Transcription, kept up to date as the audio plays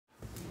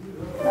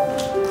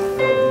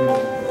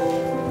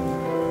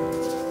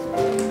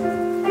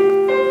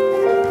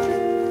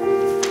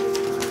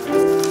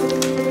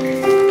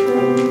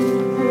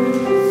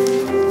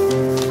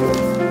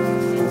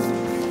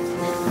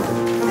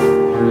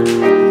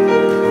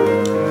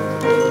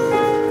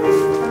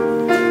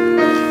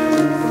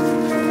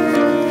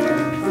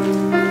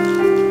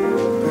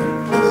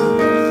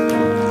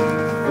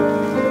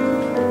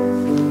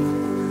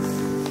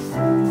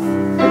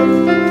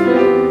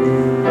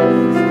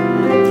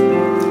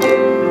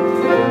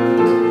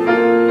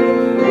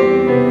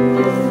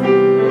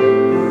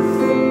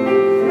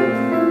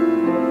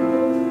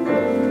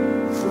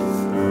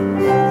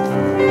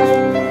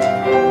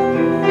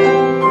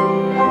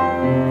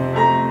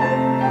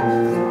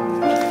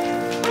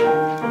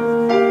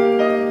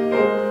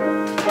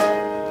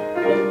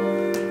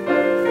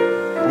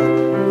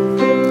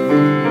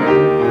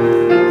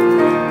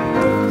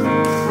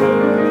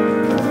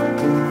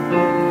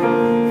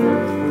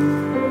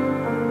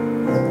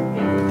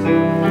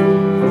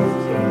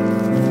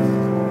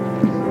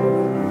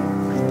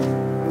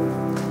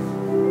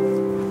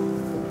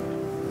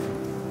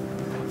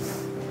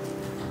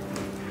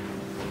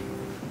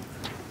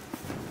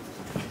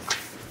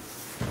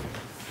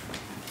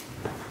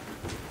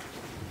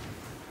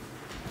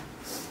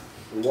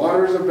The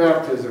waters of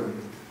baptism.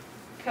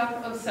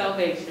 Cup of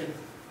salvation.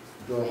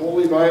 The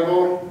Holy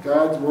Bible,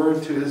 God's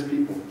Word to His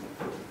people.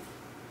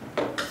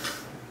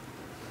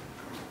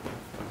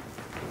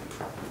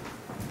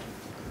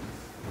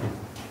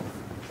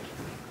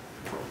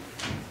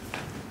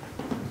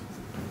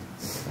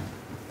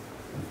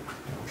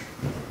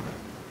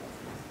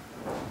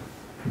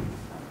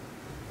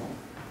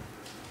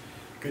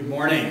 Good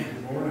morning.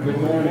 Good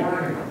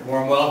morning.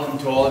 Warm welcome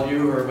to all of you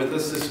who are with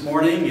us this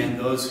morning and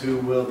those who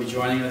will be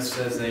joining us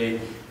as they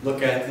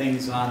look at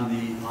things on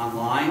the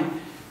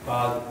online.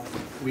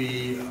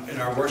 In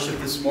our worship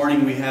this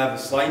morning we have a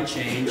slight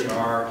change.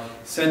 Our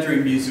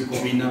centering music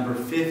will be number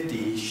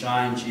 50,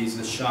 Shine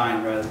Jesus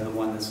Shine, rather than the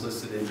one that's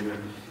listed in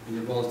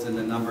your bulletin.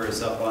 The number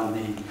is up on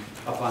the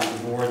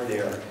board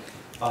there.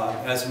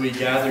 As we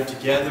gather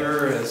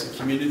together as a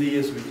community,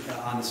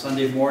 on a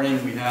Sunday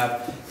morning, we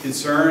have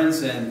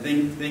concerns and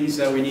things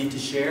that we need to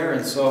share.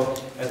 And so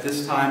at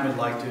this time, I'd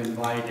like to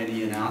invite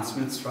any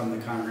announcements from the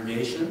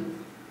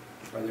congregation.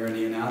 Are there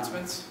any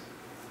announcements?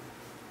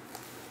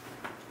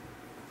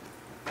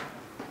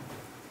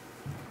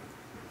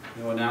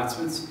 No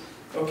announcements?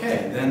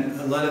 Okay,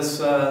 then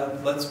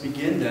let's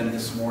begin then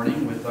this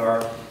morning with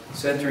our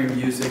centering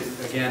music.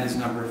 Again, is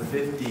number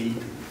 50.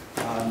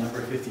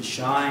 Number 50,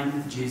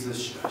 Shine,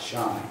 Jesus,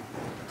 Shine.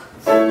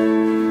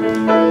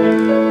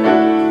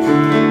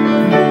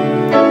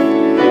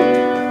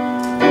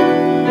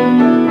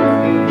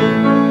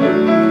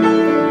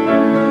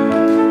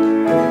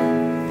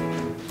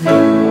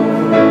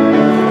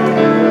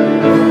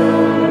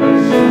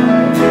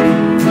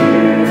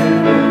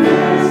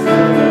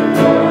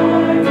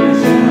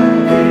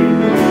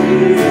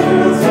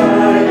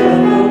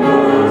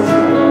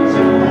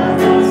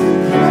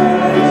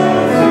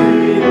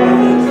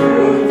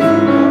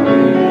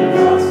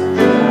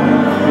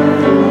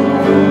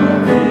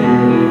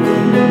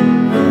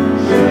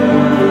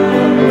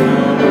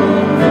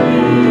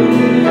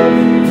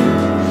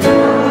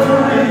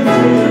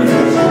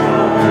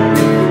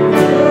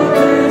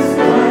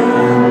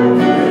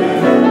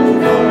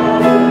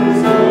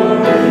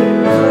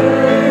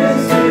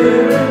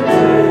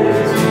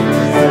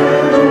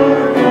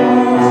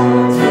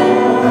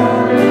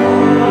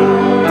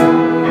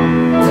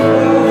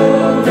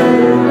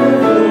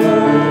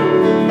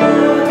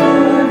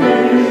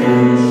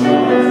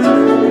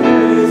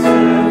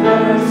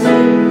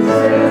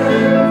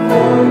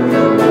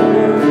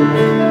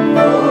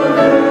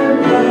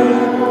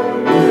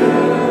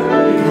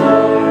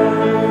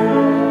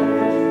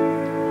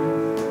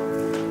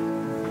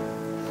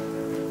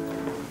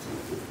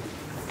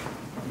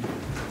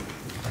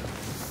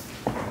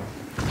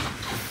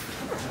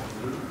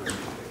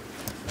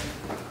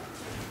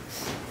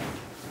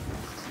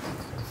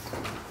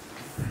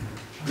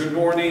 Good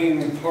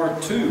morning,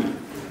 part two.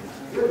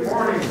 Good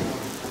morning.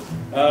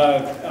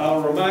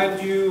 I'll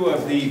remind you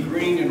of the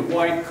green and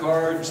white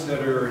cards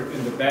that are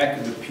in the back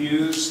of the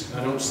pews.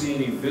 I don't see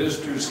any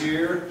visitors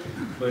here,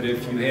 but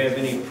if you have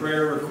any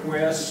prayer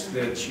requests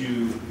that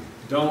you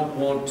don't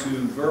want to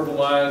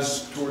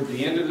verbalize toward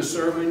the end of the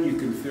sermon, you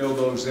can fill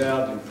those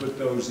out and put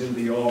those in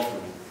the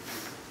offering.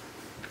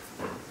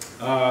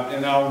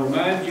 And I'll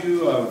remind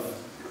you of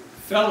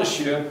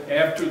fellowship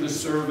after the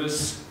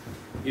service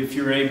if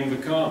you're able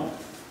to come.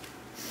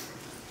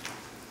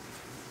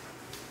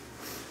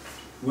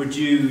 Would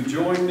you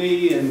join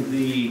me in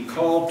the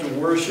call to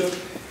worship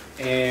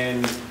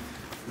and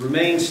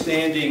remain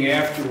standing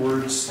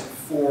afterwards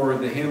for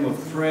the hymn of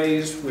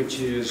praise, which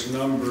is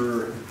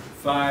number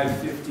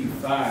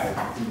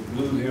 555 in the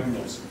blue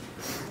hymnals.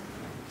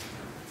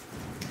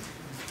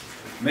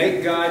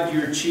 Make God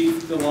your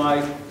chief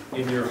delight,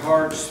 in your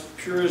heart's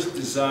purest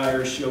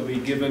desire shall be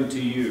given to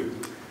you.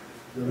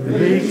 The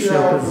meek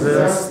shall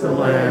possess the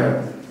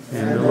land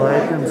and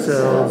delight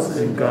themselves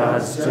in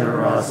God's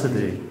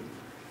generosity.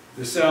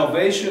 The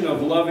salvation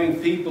of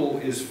loving people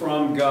is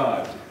from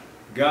God.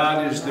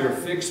 God is their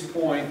fixed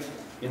point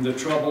in the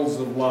troubles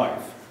of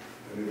life.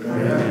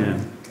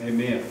 Amen.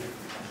 Amen.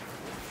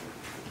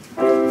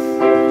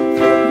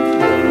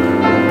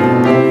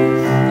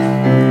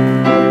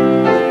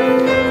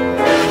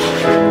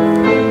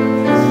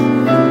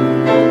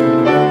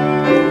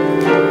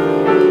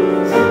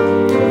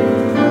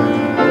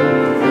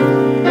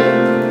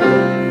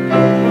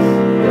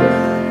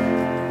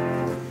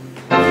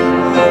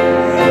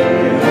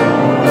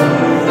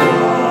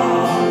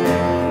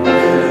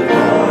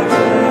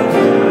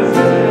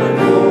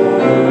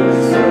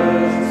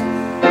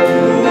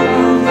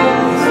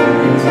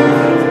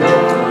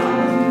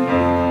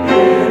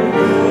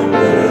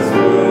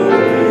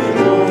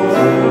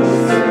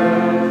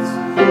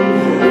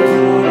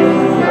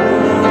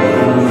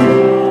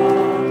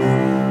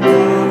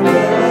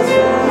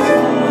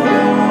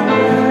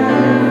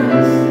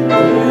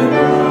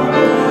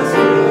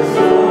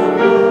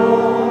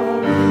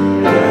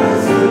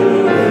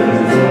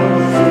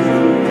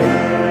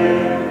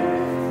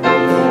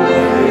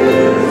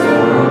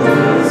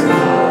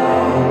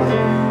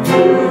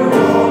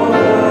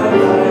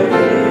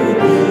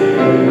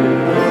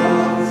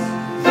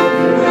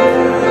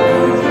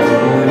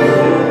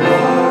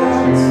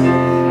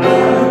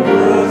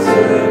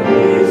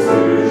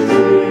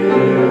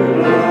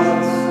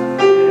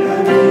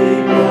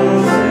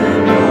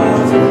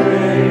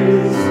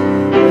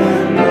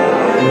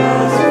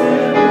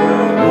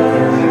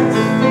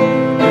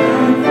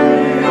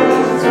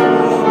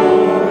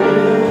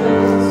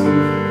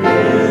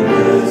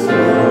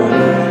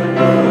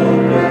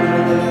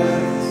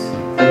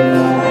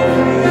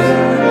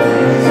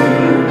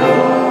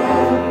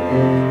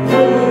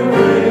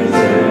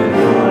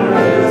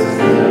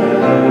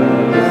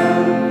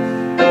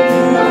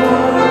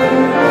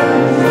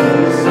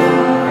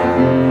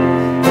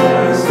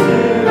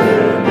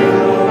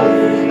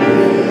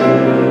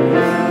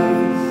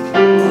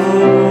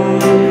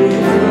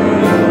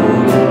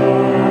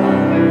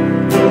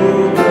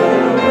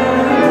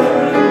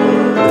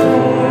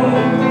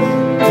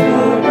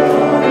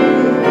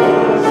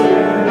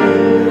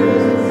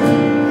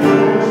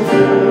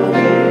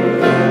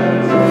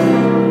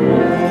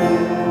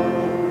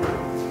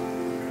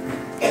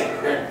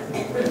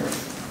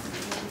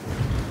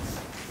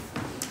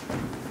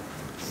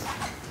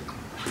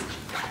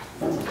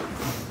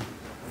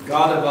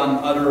 God of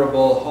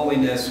unutterable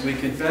holiness, we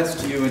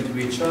confess to you and to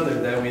each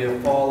other that we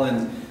have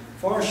fallen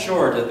far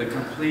short of the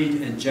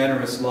complete and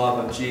generous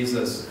love of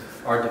Jesus,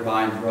 our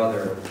divine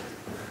brother.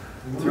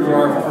 Through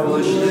our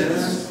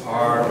foolishness,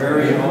 our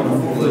very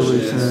own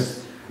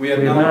foolishness, we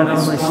have not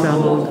only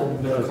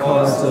stumbled, but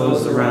caused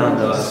those around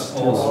us to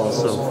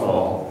also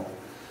fall.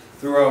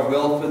 Through our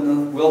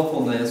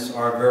willfulness,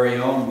 our very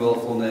own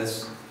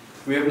willfulness,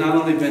 we have not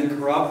only been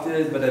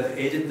corrupted, but have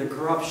aided the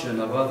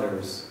corruption of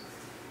others.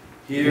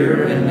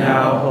 Here and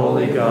now,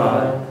 holy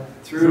God,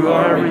 through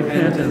our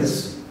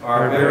repentance,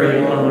 our very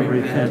own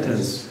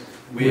repentance,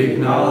 we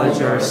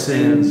acknowledge our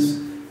sins,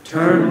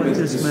 turn with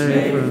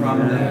dismay from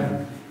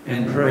them,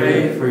 and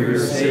pray for your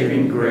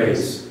saving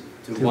grace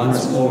to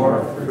once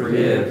more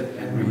forgive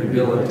and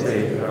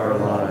rehabilitate our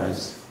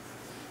lives.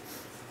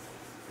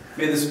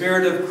 May the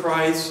Spirit of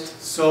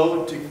Christ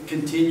so to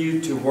continue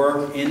to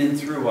work in and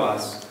through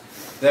us,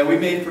 that we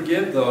may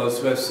forgive those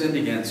who have sinned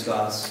against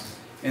us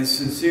and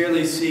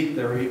sincerely seek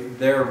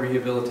their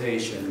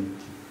rehabilitation.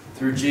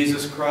 Through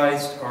Jesus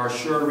Christ, our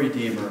sure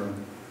Redeemer.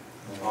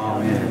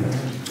 Amen.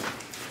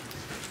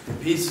 The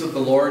peace of the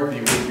Lord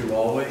be with you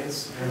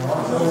always. And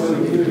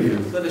also with you.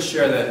 Let us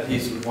share that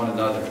peace with one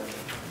another.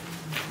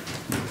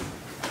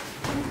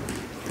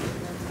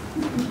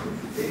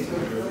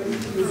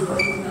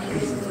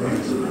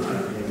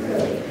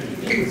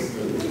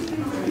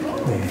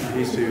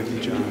 Peace to you,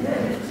 John.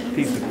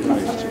 Peace of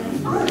Christ, John.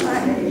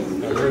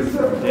 I heard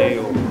from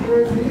Dale in the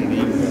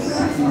email.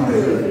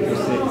 He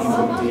said he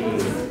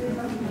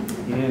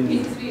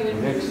would be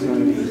in next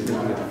Sunday. He said he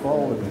had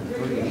fallen and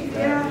hurt his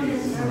back. He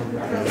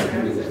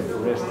was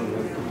arrested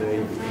up today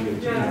for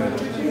DOT.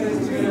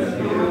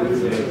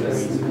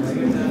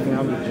 He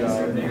found a job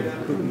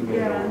cooking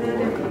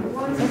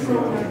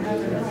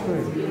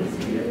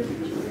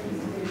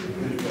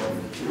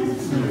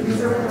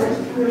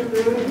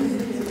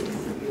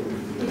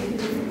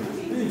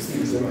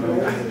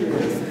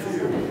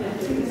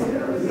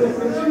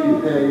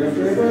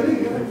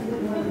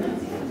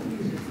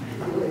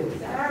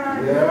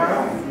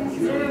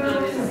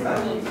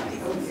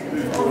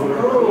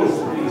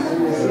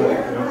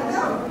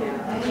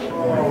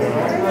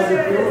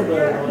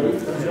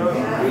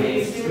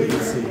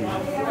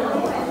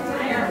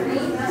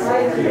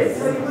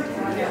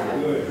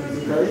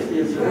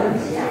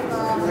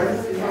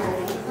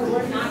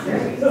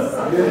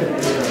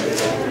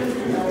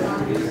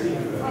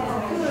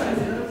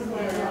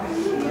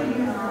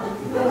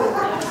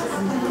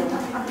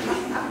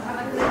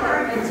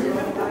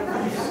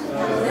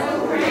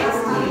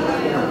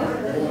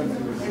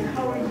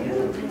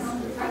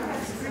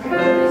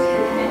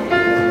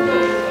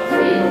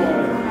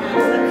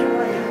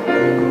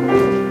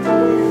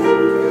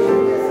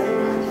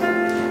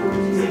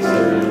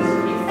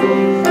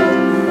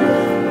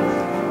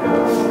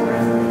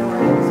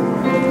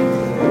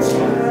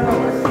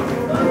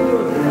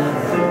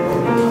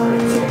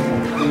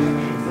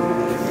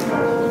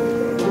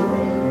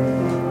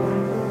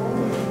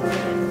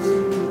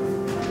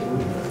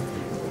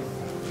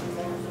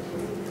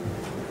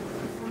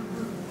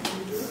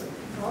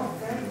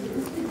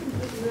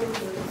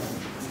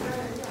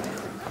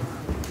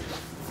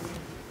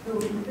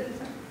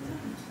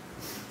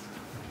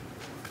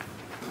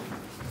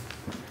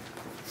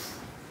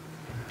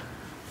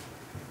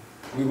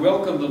We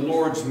welcome the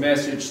Lord's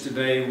message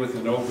today with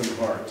an open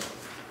heart.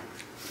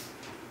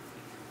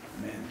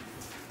 Amen.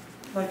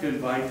 I'd like to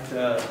invite,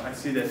 I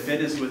see that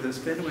Finn is with us.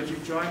 Finn, would you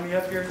join me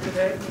up here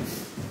today?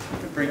 You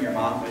can bring your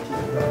mom with you.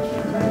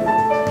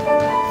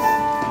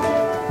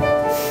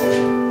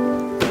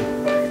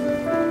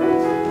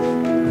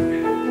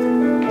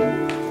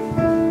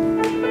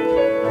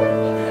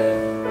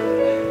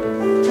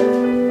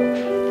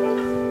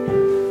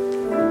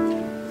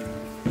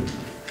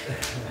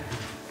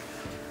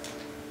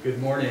 Good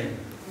morning.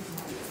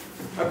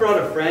 I brought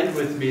a friend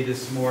with me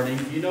this morning.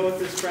 Do you know what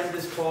this friend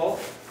is called?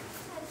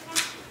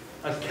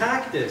 A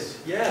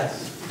cactus,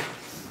 yes.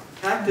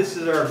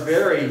 Cactuses are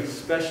very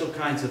special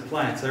kinds of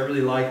plants. I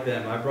really like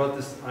them. I brought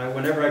this,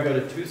 whenever I go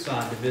to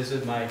Tucson to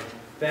visit my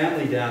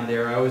family down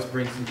there, I always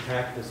bring some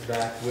cactus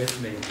back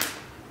with me.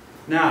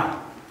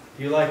 Now,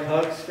 do you like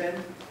hugs, Finn?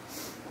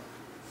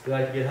 Do you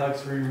like to get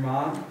hugs from your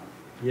mom?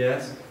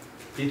 Yes.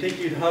 Do you think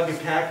you'd hug a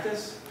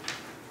cactus?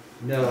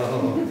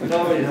 No,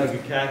 nobody hug a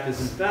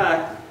cactus. In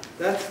fact,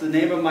 that's the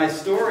name of my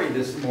story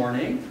this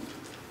morning.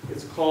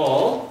 It's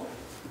called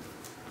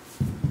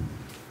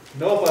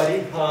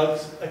Nobody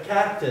Hugs a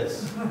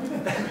Cactus.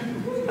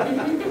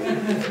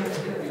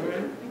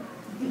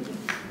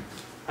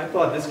 I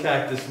thought this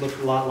cactus looked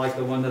a lot like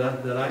the one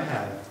that I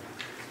had.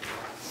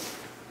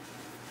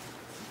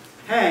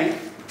 Hank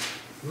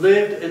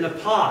lived in a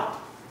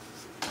pot.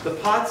 The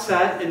pot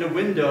sat in a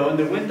window, and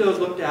the window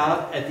looked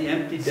out at the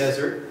empty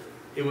desert.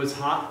 It was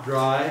hot,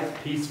 dry,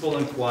 peaceful,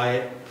 and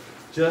quiet,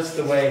 just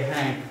the way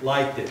Hank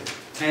liked it.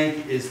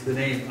 Hank is the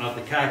name of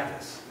the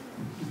cactus.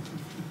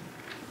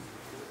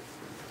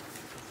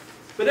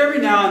 But every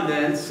now and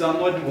then,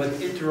 someone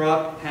would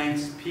interrupt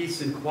Hank's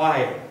peace and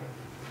quiet.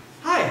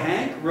 Hi,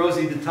 Hank,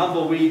 Rosie the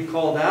tumbleweed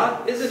called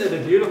out. Isn't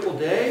it a beautiful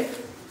day?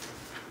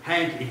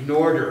 Hank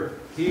ignored her.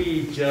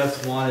 He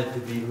just wanted to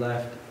be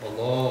left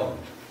alone.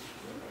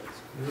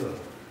 Ugh.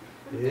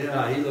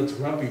 Yeah, he looks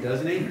grumpy,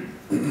 doesn't he?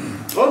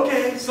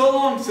 Okay, so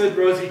long, said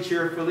Rosie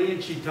cheerfully,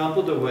 and she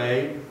tumbled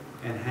away,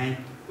 and Hank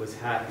was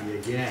happy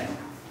again.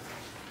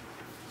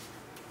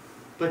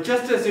 But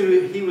just as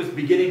he was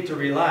beginning to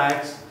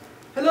relax,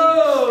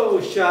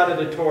 hello,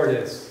 shouted a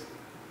tortoise.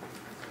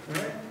 All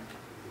right?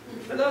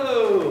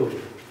 Hello.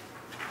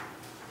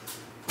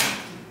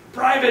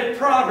 Private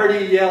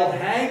property, yelled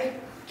Hank.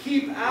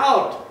 Keep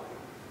out.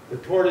 The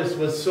tortoise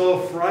was so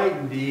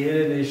frightened he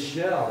hid in his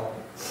shell.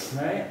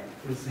 Right?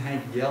 This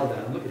Hank yelled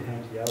at him. Look at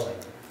Hank yelling.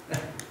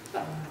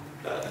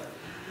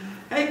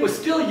 Hank was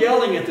still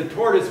yelling at the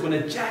tortoise when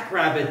a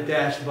jackrabbit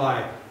dashed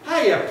by.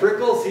 Hiya,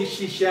 Prickles,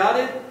 she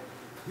shouted.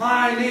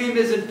 My name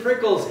isn't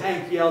Prickles,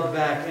 Hank yelled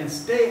back, and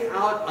stay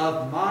out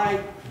of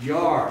my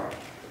yard.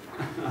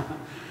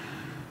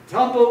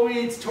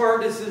 Tumbleweeds,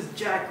 tortoises,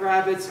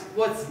 jackrabbits,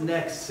 what's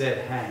next,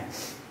 said Hank.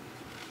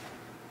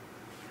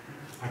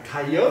 A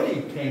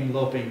coyote came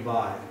loping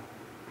by.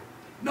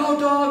 No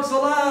dogs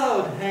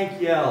allowed,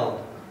 Hank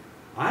yelled.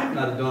 I'm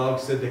not a dog,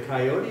 said the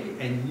coyote,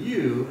 and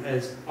you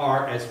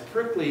are as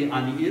prickly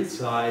on the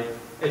inside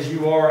as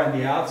you are on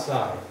the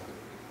outside.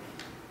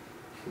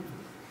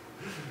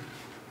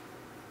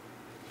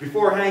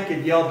 Before Hank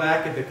could yell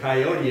back at the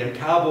coyote, a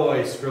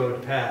cowboy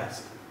strode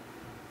past.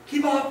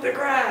 Keep off the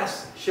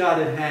grass,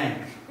 shouted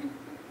Hank.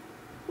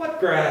 What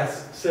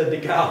grass, said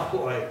the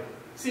cowboy.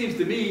 Seems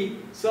to me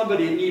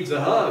somebody needs a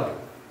hug.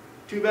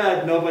 Too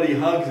bad nobody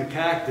hugs a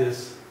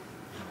cactus.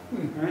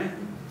 Right?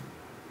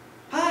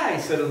 Hi,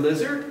 said a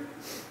lizard.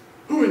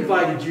 Who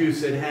invited you,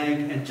 said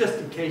Hank, and just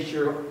in case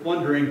you're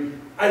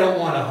wondering, I don't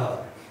want a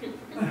hug.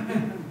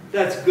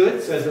 That's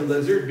good, says the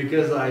lizard,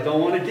 because I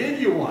don't want to give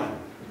you one.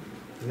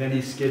 And then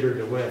he skittered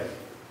away.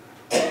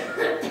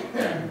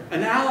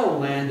 An owl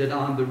landed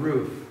on the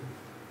roof.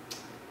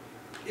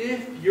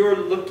 If you're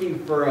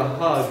looking for a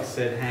hug,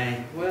 said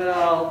Hank,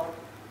 well,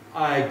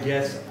 I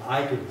guess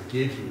I could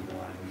give you one.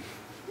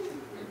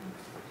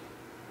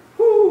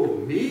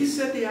 Who, me,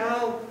 said the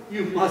owl.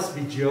 You must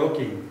be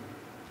joking.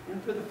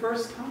 And for the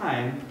first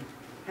time,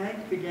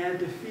 Hank began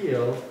to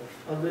feel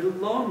a little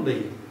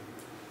lonely.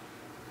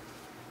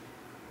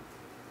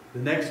 The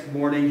next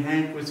morning,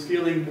 Hank was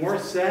feeling more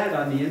sad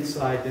on the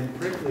inside than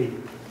prickly.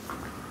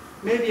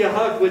 Maybe a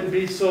hug wouldn't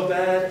be so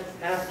bad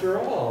after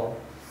all.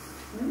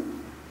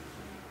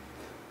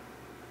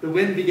 The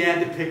wind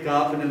began to pick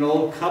up, and an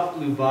old cup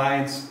blew by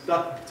and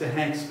stuck to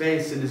Hank's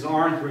face, and his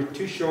arms were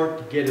too short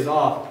to get it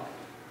off.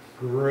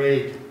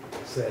 Great,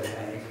 said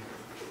Hank.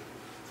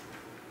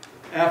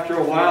 After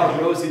a while,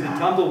 Rosie the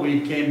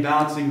tumbleweed came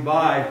bouncing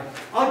by.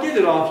 I'll get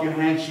it off you,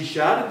 Hank, she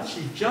shouted.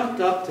 She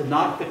jumped up to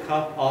knock the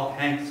cup off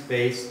Hank's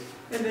face,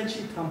 and then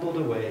she tumbled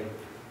away.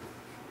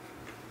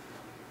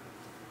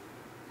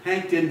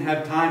 Hank didn't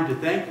have time to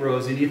thank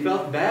Rosie, and he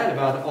felt bad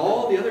about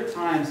all the other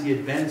times he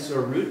had been so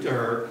rude to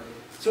her,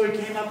 so he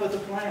came up with a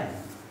plan.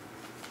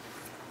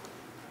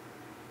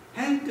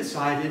 Hank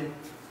decided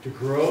to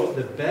grow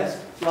the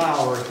best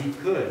flower he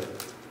could,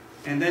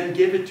 and then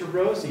give it to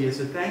Rosie as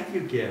a thank you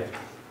gift.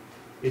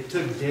 It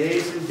took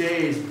days and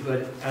days,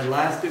 but at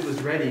last it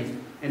was ready,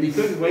 and he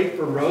couldn't wait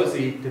for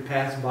Rosie to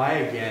pass by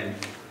again.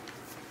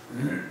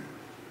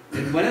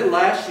 And when at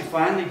last she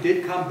finally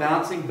did come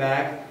bouncing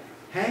back,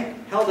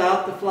 Hank held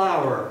out the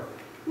flower.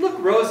 Look,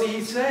 Rosie,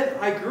 he said,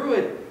 I grew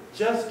it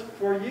just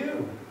for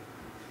you.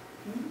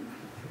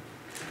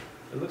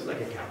 It looks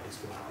like a cactus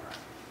flower.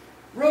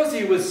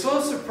 Rosie was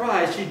so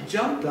surprised she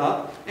jumped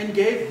up and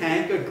gave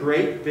Hank a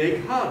great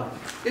big hug.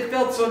 It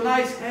felt so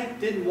nice Hank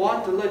didn't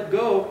want to let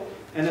go,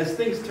 and as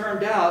things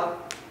turned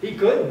out, he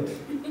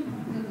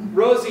couldn't.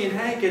 Rosie and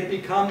Hank had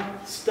become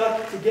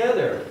stuck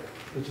together,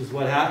 which is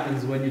what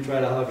happens when you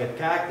try to hug a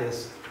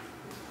cactus.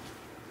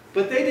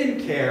 But they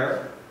didn't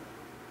care.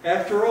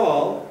 After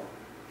all,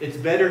 it's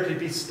better to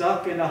be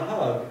stuck in a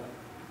hug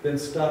than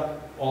stuck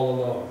all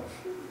alone.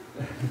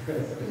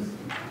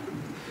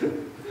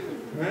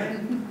 Right?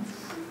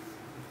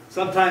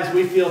 Sometimes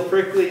we feel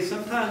prickly.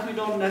 Sometimes we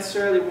don't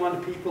necessarily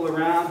want people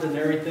around and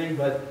everything,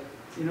 but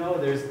you know,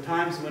 there's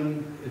times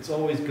when it's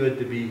always good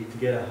to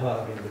get a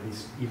hug and to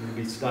even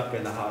be stuck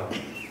in a hug.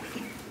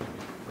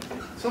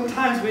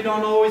 Sometimes we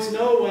don't always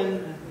know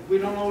when we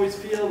don't always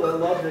feel the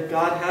love that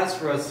God has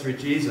for us through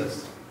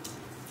Jesus.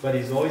 But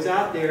He's always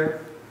out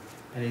there,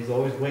 and He's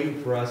always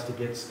waiting for us to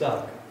get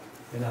stuck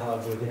in a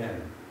hug with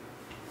Him.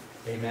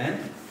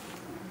 Amen?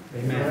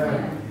 Amen.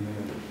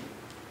 Amen.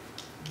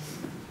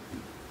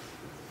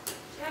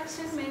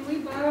 Jackson, may we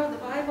borrow the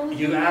Bible?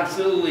 You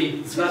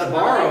absolutely, it's not a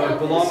borrow, it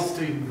belongs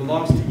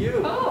to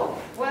you.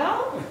 Oh,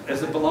 well.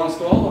 As it belongs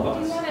to all of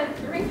Do you us. want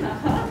to bring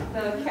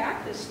the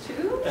cactus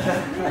too?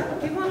 Yeah,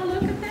 do you want to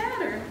look at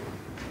that,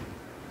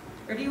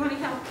 or do you want to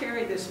help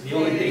carry this The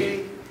only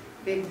thing-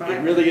 big Bible? It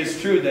really is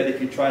true that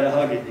if you try to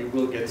hug it, you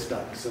will get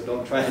stuck, so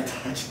don't try to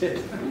touch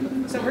it.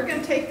 So we're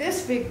going to take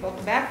this big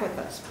book back with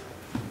us.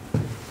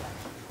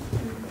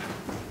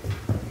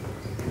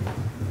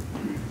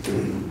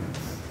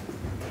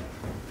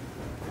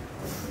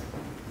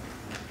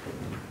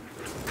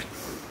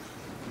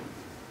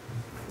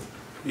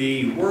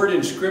 The word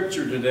in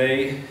Scripture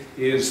today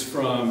is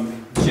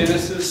from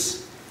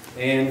Genesis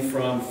and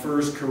from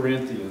 1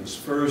 Corinthians.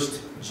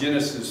 First,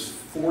 Genesis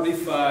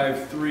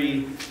 45,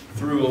 3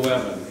 through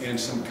 11. And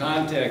some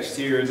context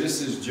here.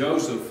 This is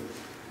Joseph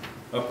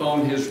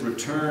upon his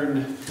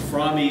return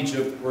from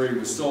Egypt, where he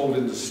was sold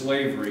into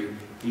slavery.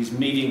 He's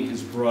meeting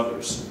his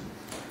brothers.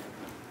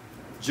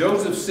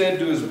 Joseph said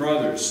to his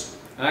brothers,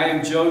 "I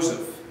am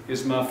Joseph.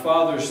 Is my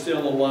father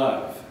still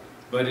alive?"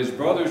 But his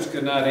brothers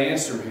could not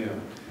answer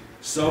him.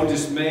 So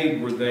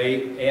dismayed were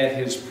they at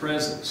his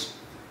presence.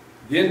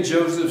 Then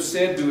Joseph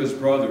said to his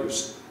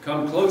brothers,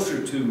 "Come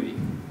closer to me."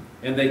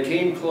 And they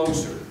came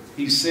closer.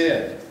 He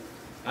said,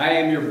 "I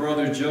am your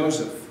brother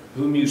Joseph,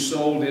 whom you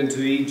sold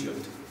into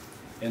Egypt.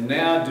 And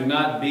now do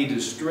not be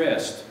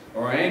distressed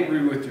or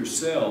angry with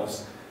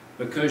yourselves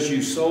because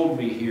you sold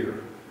me here.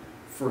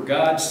 For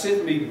God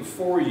sent me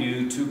before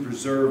you to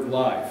preserve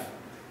life.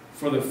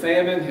 For the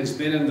famine has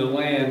been in the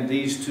land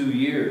these 2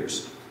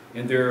 years,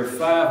 and there are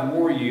 5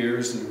 more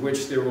years in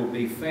which there will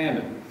be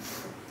famine.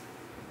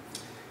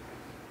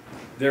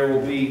 There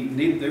will be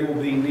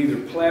neither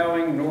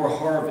plowing nor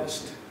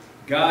harvest.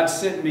 God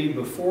sent me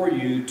before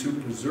you to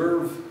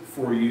preserve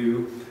for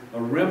you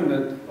a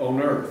remnant on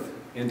earth,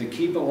 and to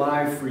keep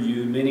alive for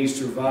you many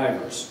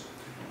survivors.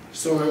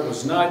 So it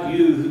was not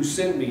you who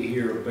sent me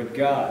here, but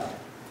God.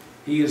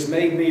 He has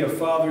made me a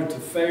father to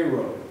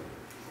Pharaoh,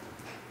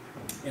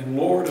 and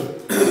Lord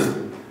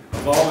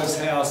of all his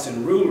house,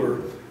 and ruler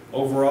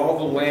over all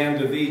the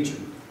land of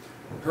Egypt.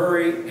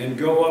 Hurry and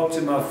go up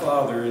to my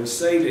father and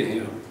say to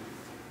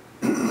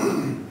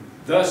him,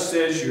 Thus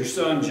says your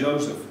son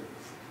Joseph,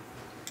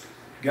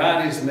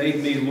 God has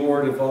made me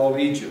Lord of all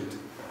Egypt.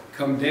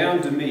 Come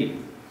down to me,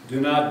 do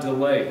not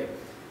delay.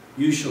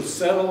 You shall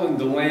settle in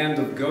the land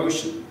of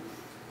Goshen,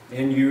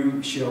 and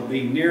you shall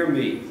be near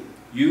me,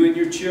 you and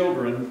your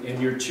children and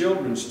your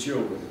children's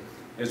children,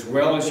 as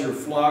well as your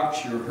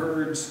flocks, your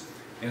herds,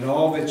 and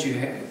all that you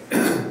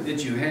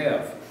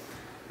have.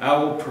 I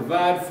will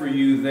provide for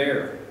you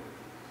there,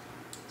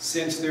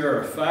 since there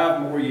are 5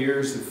 more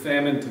years of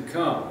famine to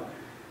come,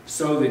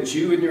 so that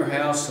you and your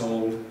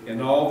household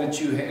and all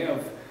that you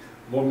have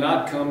will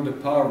not come to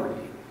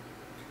poverty.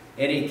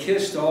 And he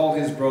kissed all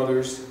his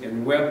brothers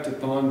and wept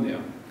upon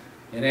them.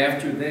 And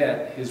after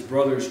that, his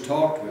brothers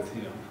talked with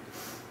him.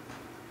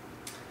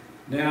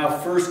 Now,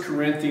 1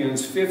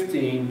 Corinthians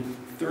 15,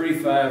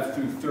 35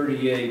 through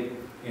 38,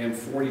 and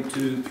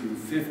 42 through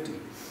 50.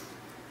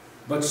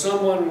 But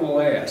someone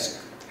will ask,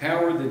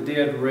 how are the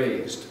dead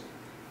raised?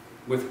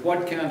 With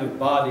what kind of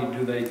body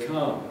do they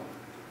come?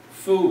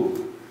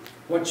 Fool,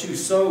 what you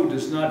sow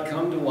does not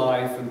come to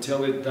life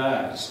until it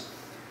dies.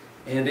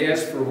 And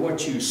as for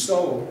what you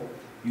sow,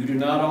 you do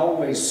not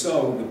always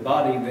sow the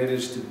body that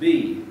is to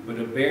be, but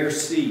a bare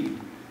seed,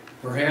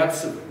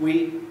 perhaps of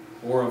wheat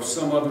or of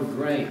some other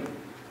grain.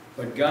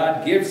 But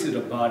God gives it a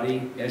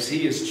body as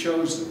he has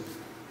chosen,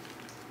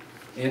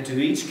 and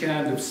to each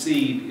kind of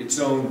seed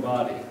its own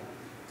body.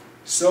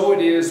 So it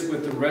is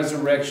with the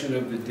resurrection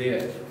of the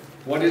dead.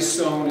 What is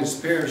sown is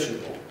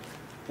perishable.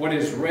 What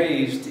is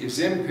raised is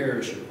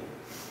imperishable.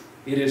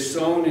 It is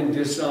sown in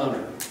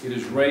dishonor. It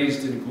is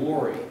raised in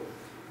glory.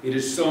 It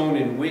is sown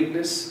in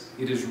weakness.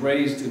 It is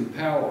raised in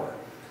power.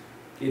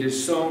 It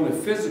is sown a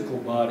physical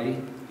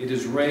body. It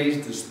is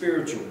raised a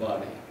spiritual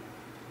body.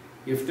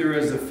 If there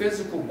is a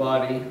physical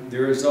body,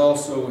 there is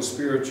also a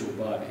spiritual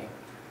body.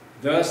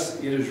 Thus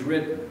it is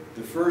written,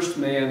 the first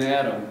man,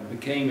 Adam,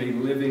 became a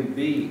living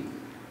being.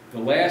 The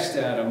last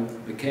Adam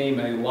became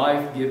a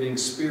life-giving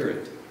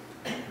spirit.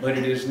 But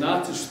it is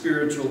not the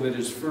spiritual that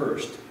is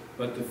first,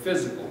 but the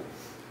physical,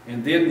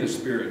 and then the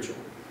spiritual.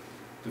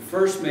 The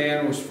first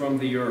man was from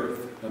the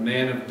earth, a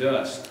man of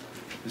dust.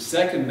 The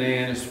second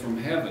man is from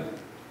heaven.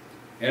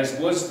 As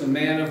was the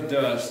man of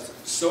dust,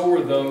 so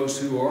are those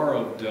who are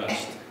of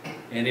dust.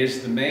 And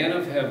is the man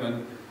of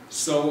heaven,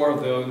 so are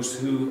those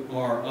who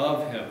are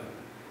of heaven.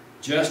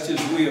 Just as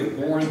we have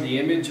borne the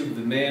image of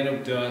the man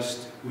of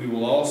dust, we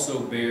will also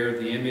bear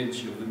the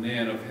image of the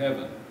man of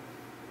heaven.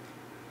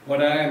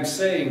 What I am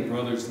saying,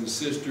 brothers and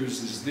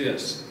sisters, is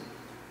this.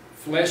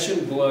 Flesh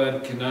and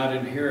blood cannot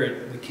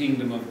inherit the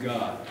kingdom of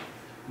God,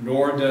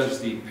 nor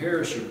does the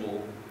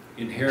perishable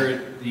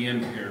inherit the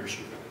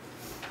imperishable.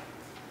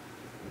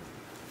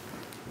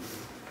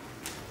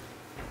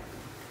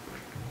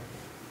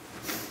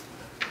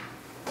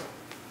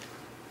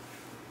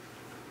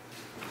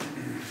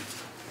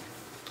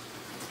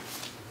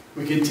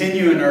 We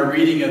continue in our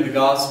reading of the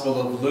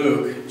Gospel of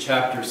Luke,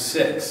 chapter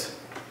 6.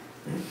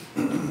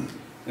 And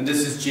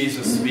this is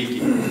Jesus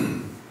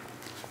speaking.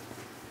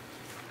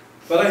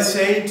 But I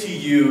say to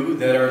you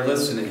that are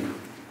listening,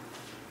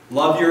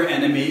 love your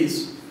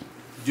enemies,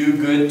 do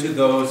good to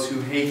those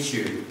who hate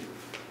you,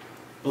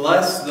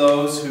 bless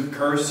those who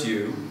curse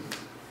you,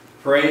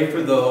 pray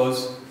for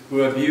those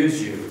who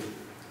abuse you.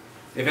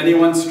 If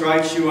anyone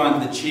strikes you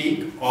on the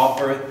cheek,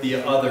 offer the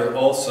other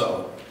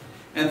also.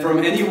 And from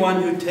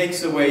anyone who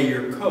takes away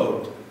your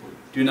coat,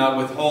 do not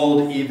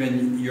withhold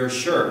even your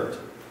shirt.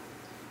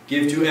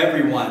 Give to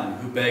everyone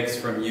who begs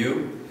from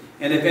you,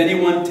 And if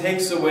anyone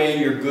takes away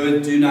your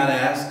good, do not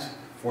ask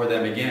for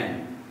them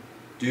again.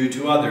 Do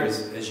to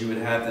others as you would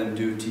have them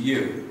do to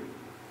you.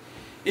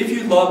 If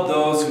you love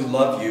those who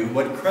love you,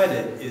 what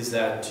credit is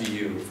that to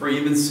you? For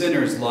even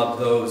sinners love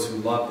those who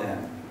love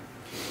them.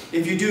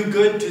 If you do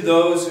good to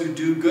those who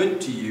do good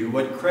to you,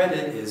 what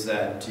credit is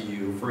that to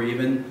you? For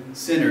even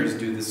sinners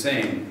do the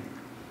same.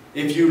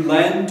 If you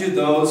lend to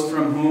those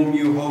from whom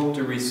you hope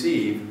to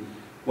receive,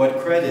 what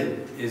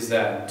credit is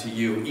that to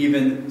you?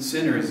 Even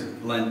sinners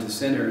lend to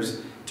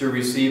sinners to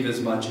receive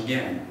as much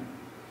again.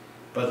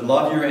 But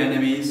love your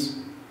enemies,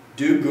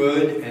 do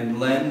good, and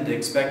lend,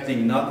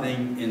 expecting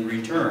nothing in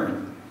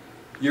return.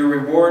 Your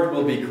reward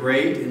will be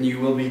great, and you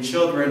will be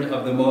children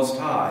of the Most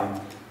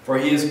High, for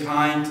he is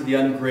kind to the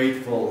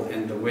ungrateful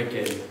and the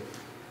wicked.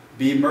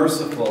 Be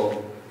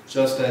merciful,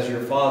 just as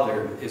your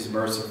Father is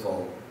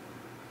merciful.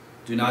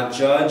 Do not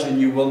judge, and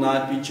you will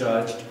not be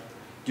judged.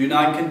 Do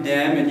not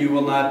condemn, and you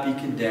will not be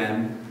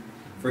condemned.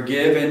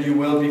 Forgive, and you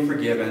will be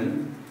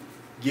forgiven.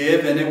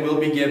 Give, and it will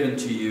be given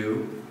to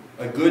you.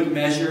 A good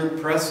measure,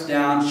 pressed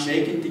down,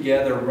 shaken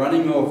together,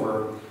 running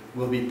over,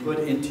 will be put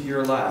into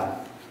your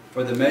lap.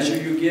 For the measure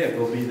you give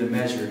will be the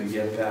measure you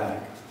get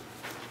back.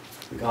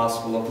 The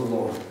Gospel of the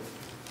Lord.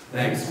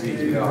 Thanks be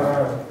to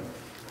God.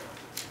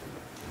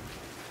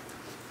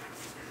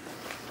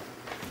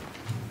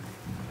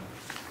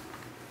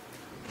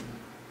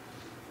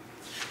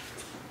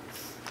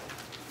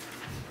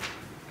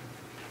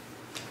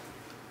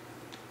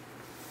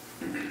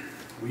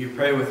 Will you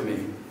pray with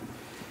me?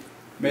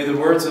 May the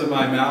words of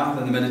my mouth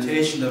and the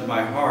meditation of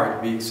my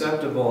heart be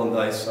acceptable in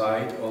thy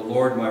sight, O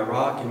Lord, my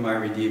rock and my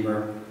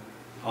redeemer.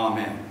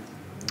 Amen.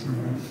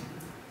 Amen.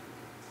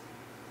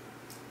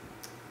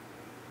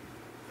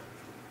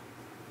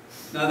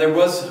 Now, there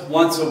was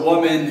once a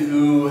woman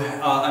who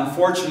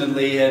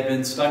unfortunately had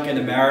been stuck in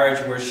a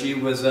marriage where she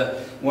was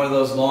one of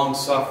those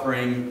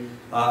long-suffering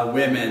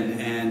women,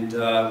 and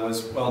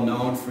was well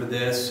known for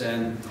this.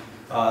 And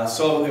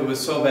so it was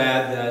so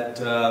bad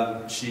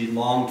that she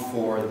longed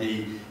for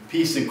the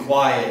peace and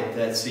quiet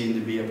that seemed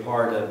to be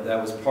that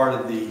was part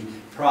of the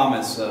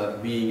promise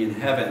of being in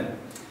heaven.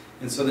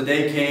 And so the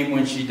day came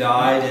when she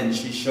died, and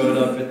she showed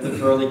up at the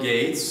pearly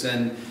gates,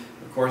 and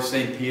of course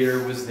St.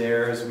 Peter was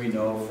there, as we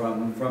know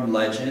from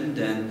legend,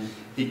 and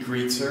he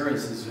greets her and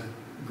says,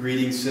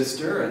 "Greetings,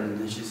 sister,"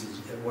 and she says,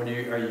 "What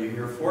are you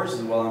here for?" She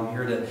says, "Well, I'm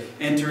here to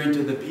enter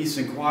into the peace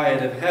and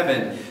quiet of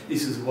heaven." He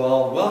says,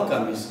 "Well,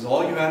 welcome." He says,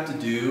 "All you have to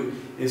do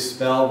is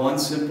spell one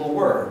simple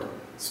word.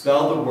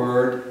 Spell the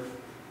word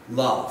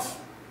love."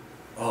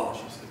 Oh,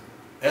 she said,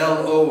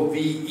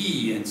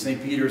 L-O-V-E. And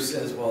St. Peter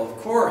says, "Well, of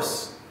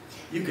course,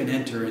 you can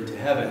enter into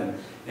heaven."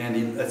 And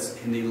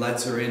he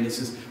lets her in. He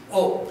says,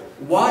 "Oh,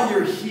 while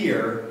you're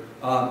here,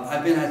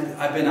 I've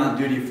been on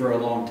duty for a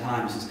long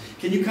time." He says,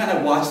 "Can you kind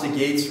of watch the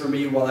gates for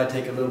me while I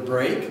take a little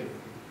break?"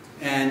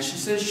 And she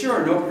says,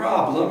 "Sure, no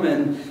problem."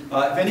 And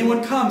if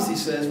anyone comes, he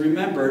says,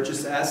 "Remember,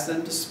 just ask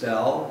them to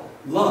spell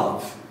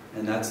love."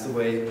 And that's the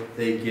way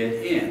they get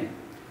in.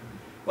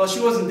 Well, she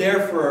wasn't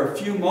there for a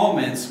few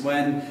moments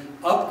when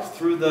up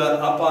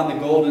on the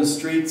golden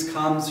streets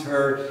comes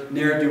her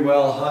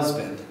ne'er-do-well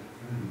husband,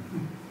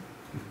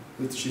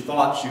 who she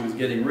thought she was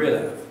getting rid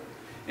of.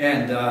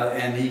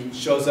 And he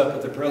shows up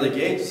at the pearly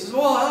gate. She says,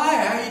 "Well, hi,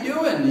 how you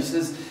doing?" He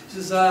says,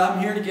 "I'm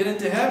here to get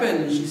into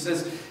heaven." And she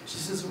says,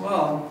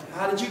 "Well,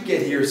 how did you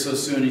get here so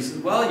soon?" He says,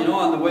 "Well, you know,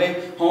 on the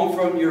way home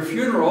from your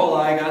funeral,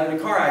 I got in a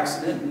car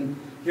accident, and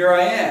here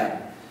I am."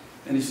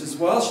 And he says,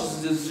 "Well," she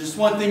says, "there's just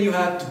one thing you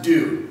have to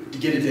do to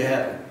get into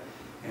heaven."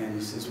 And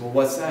he says, "Well,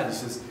 what's that?" He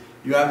says,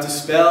 "You have to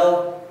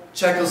spell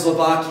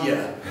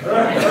Czechoslovakia."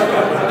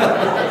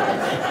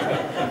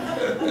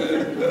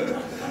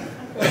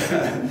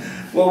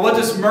 Well, what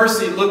does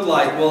mercy look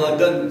like? Well,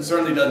 it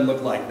certainly doesn't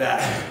look like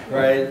that,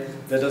 right?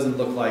 That doesn't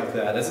look like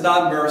that. It's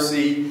not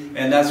mercy,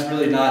 and that's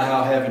really not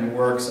how heaven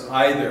works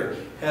either.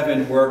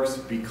 Heaven works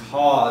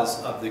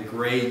because of the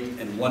great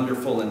and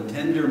wonderful and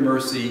tender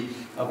mercy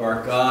of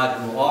our God,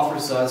 who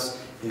offers us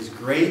his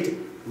great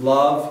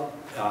love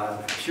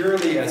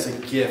purely as a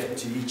gift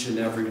to each and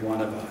every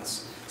one of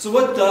us. So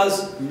what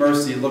does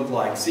mercy look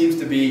like? Seems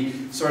to be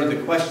sort of the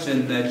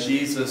question that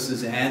Jesus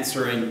is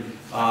answering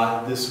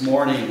this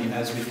morning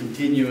as we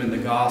continue in the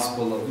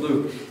Gospel of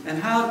Luke.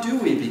 And how do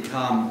we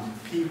become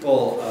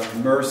people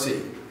of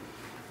mercy?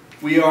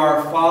 We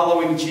are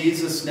following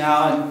Jesus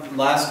now, and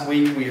last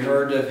week we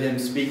heard of him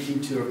speaking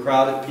to a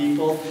crowd of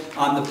people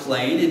on the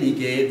plain, and he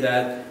gave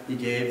a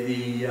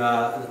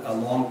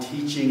long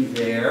teaching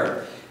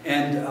there.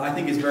 And I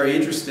think it's very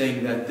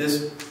interesting that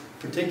this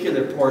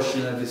particular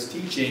portion of his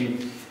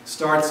teaching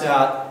starts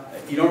out,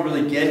 you don't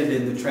really get it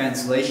in the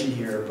translation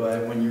here,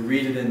 but when you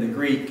read it in the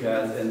Greek,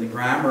 and the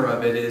grammar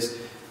of it is,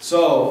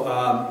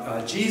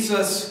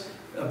 Jesus,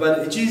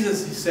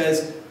 he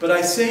says, "But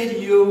I say to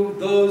you,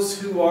 those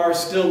who are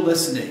still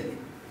listening,"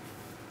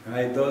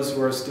 right? Those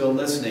who are still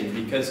listening,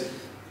 because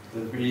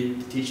the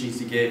teachings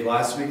he gave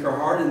last week are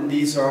hard, and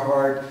these are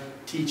hard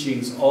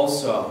teachings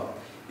also.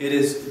 It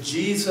is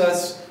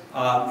Jesus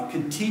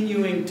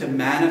continuing to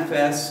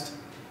manifest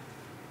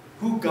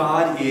who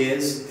God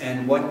is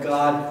and what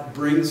God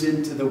brings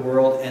into the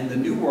world and the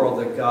new world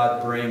that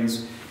God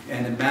brings,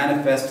 and it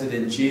manifested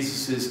in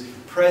Jesus'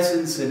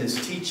 presence and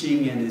his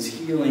teaching and his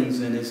healings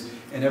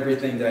and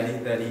everything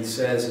that he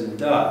says and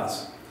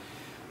does.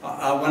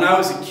 When I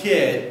was a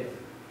kid,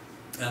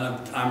 and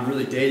I'm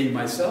really dating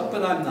myself,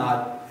 but I'm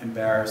not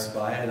embarrassed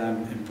by it.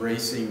 I'm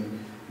embracing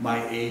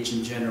my age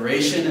and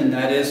generation, and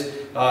that is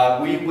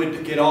we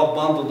would get all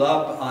bundled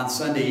up on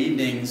Sunday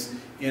evenings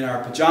in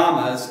our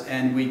pajamas,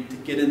 and we'd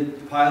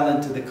pile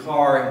into the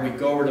car, and we'd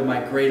go over to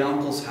my great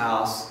uncle's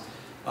house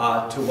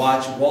to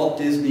watch Walt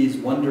Disney's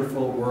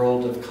Wonderful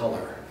World of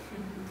Color.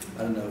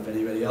 I don't know if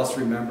anybody else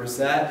remembers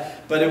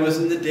that, but it was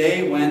in the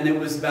day when it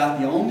was about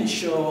the only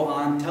show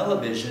on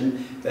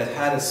television that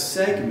had a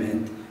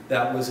segment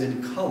that was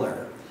in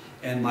color.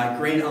 And my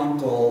great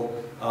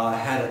uncle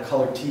had a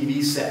color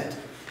TV set.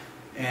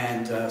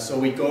 And so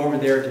we'd go over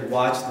there to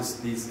watch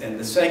these, and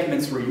the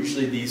segments were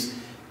usually these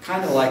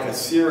kind of like a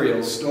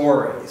serial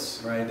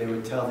stories, right? They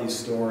would tell these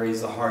stories,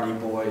 the Hardy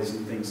Boys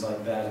and things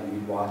like that, and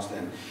we'd watch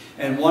them.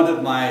 And one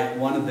of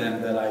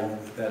them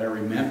that I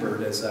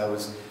remembered as I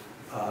was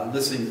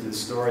listening to the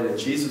story that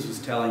Jesus was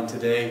telling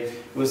today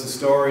was a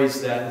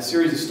series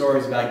of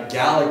stories about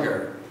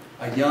Gallagher,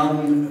 a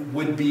young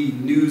would-be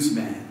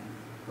newsman,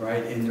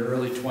 right, in the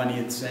early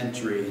 20th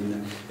century.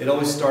 And it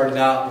always started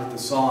out with a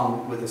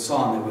song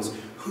that was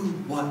who,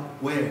 what,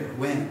 where,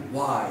 when,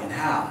 why, and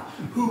how.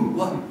 Who,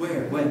 what,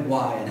 where, when,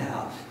 why, and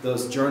how.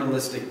 Those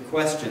journalistic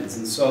questions.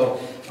 And so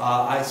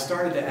I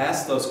started to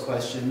ask those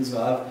questions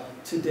of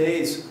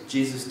today's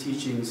Jesus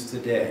teachings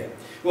today.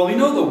 Well, we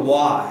know the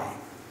why.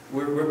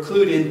 We're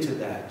clued into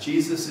that.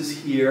 Jesus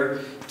is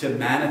here to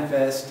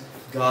manifest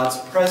God's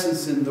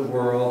presence in the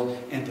world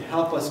and to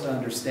help us to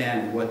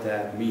understand what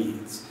that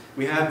means.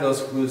 We have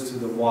those clues to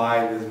the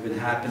why that have been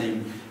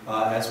happening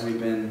as we've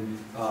been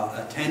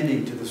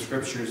attending to the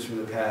scriptures for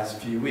the past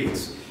few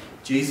weeks.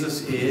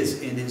 Jesus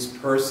is, in his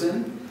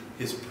person,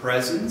 his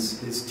presence,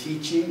 his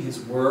teaching,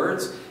 his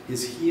words,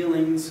 his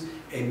healings,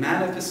 a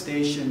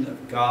manifestation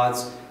of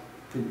God's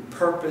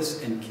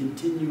purpose and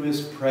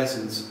continuous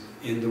presence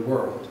in the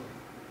world.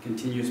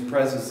 Continuous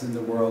presence in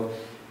the world,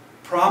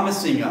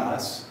 promising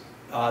us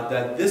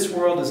that this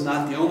world is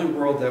not the only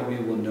world that we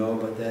will know,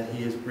 but that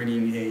he is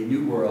bringing a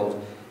new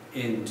world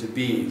into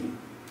being.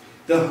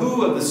 The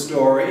who of the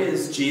story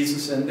is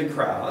Jesus and the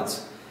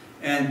crowds,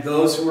 and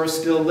those who are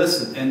still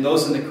listening, and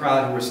those in the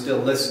crowd who are still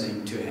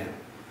listening to him,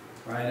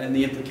 right? And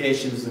the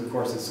implications, of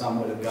course, that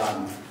some would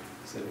have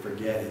said,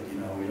 forget it, you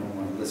know, we don't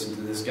want to listen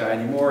to this guy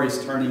anymore.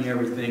 He's turning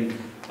everything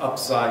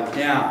upside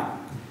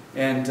down.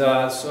 And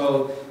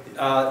so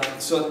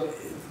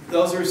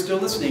those are still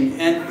listening,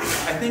 and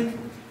I think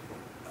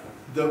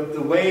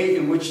the way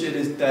in which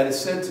that is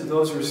said to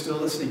those who are still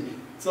listening,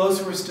 those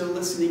who are still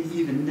listening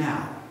even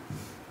now,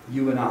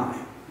 you and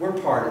I, we're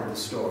part of the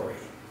story.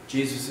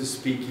 Jesus is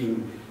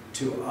speaking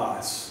to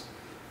us,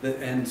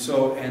 and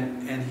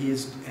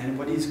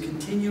what he's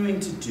continuing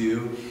to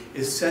do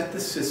is set the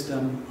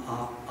system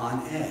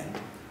on end,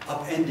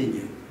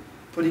 upending it,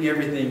 putting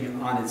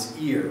everything on its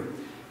ear.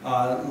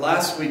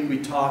 Last week we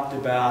talked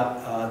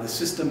about the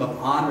system of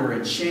honor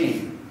and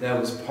shame that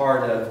was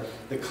part of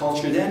the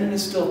culture then and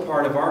is still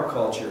part of our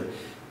culture.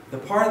 The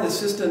part of the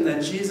system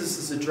that Jesus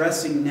is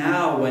addressing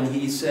now when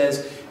he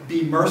says,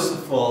 be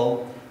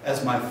merciful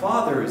as my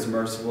Father is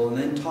merciful, and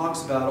then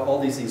talks about all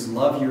these things.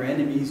 Love your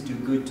enemies, do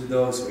good to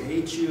those who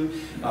hate you,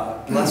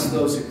 bless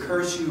those who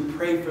curse you,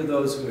 pray for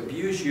those who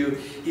abuse you.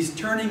 He's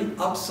turning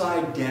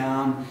upside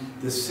down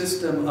the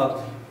system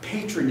of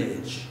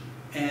patronage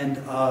and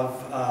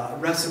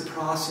of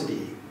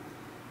reciprocity.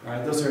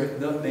 Right?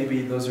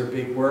 Maybe those are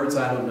big words,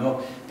 I don't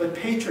know. But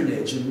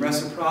patronage and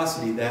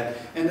reciprocity,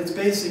 and it's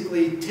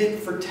basically tit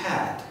for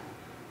tat.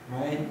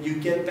 Right? You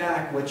get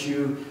back what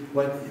you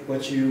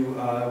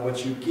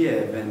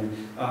give, and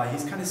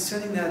he's kind of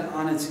setting that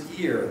on its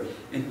ear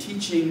and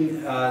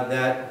teaching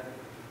that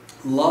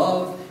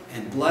love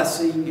and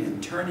blessing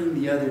and turning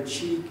the other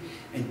cheek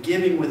and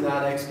giving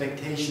without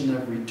expectation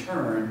of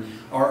return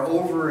are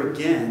over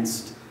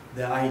against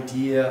the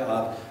idea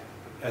of,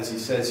 as he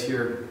says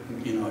here,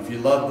 you know, if you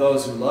love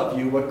those who love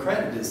you, what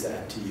credit is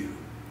that to you,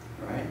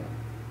 right?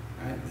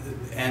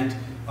 And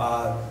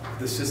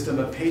the system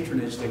of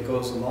patronage that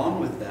goes along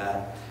with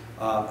that.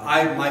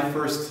 My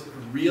first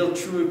real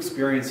true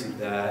experience of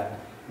that,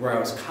 where I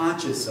was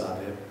conscious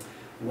of it,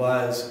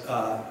 was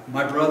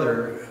my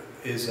brother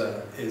is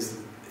a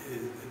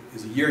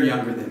year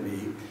younger than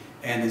me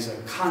and is a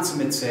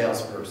consummate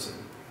salesperson,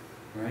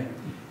 right?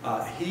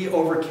 He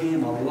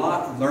overcame a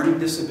lot, learning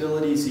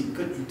disabilities. He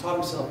taught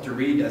himself to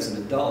read as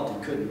an adult.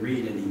 He couldn't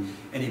read,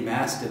 and he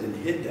masked it and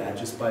hid that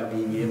just by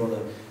being able to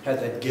have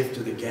that gift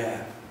of the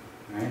gab,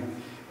 right?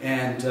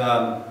 And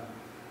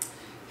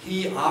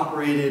he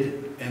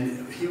operated,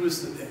 and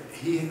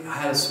he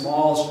had a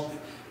small.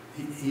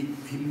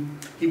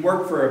 He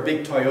worked for a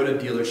big Toyota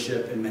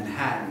dealership in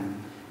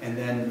Manhattan, and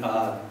then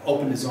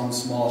opened his own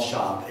small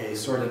shop, a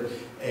sort of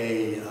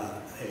a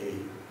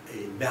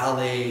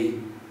valet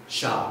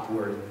shop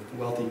where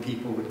wealthy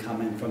people would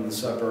come in from the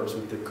suburbs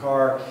with their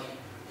car.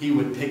 He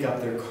would pick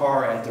up their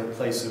car at their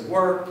place of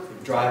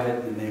work, drive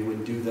it, and they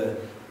would do the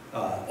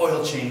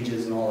oil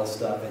changes and all that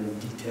stuff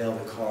and detail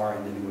the car,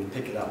 and then he would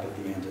pick it up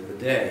at the end of the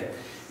day.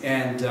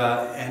 And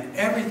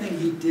everything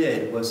he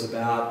did was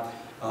about,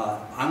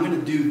 I'm going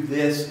to do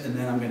this and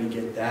then I'm going to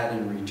get that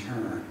in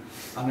return.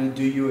 I'm going to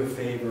do you a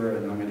favor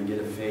and I'm going to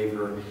get a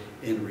favor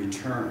in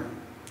return.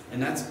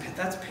 And that's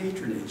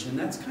patronage, and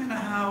that's kind of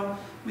how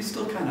we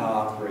still kind of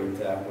operate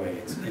that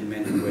way in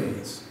many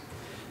ways.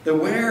 The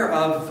where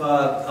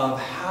of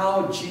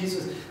how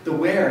Jesus,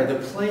 the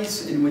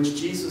place in which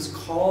Jesus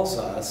calls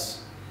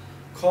us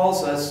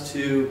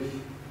to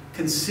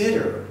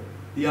consider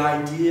the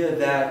idea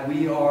that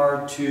we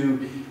are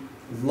to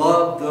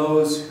love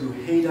those who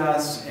hate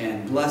us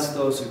and bless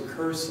those who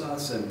curse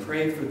us and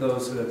pray for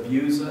those who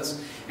abuse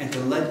us, and to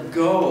let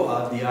go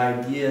of the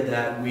idea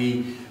that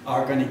we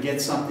are going to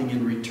get something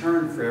in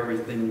return for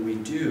everything we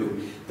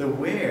do. The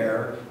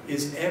where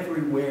is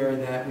everywhere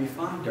that we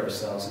find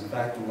ourselves. In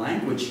fact, the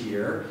language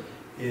here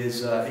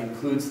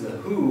includes the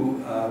who.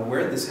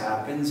 Where this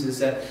happens is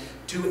that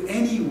to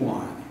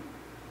anyone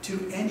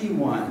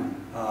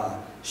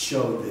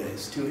show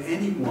this, to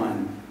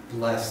anyone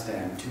bless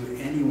them, to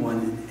anyone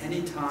in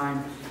any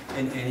time,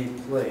 in any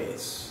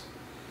place.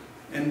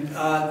 And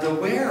the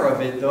where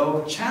of it,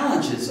 though,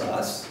 challenges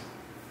us.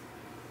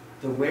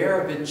 The where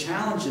of it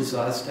challenges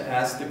us to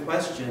ask the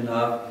question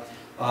of,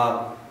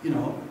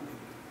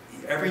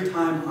 every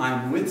time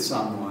I'm with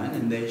someone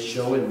and they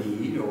show a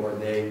need, or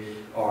they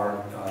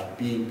are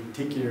being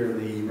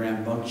particularly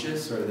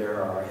rambunctious, or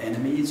there are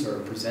enemies, or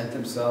present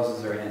themselves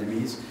as their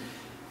enemies,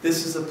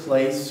 this is a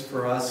place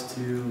for us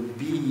to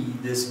be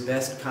this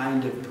best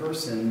kind of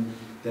person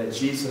that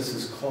Jesus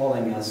is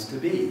calling us to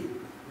be,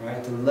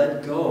 right? To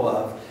let go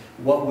of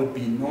what would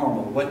be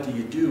normal. What do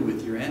you do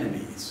with your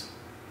enemies,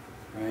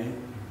 right?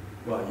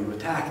 Well, you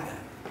attack them,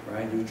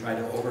 right? You try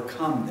to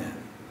overcome them,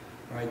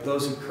 right?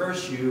 Those who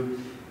curse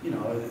you, you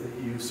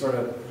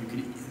could,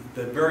 at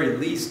the very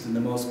least, in the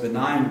most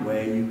benign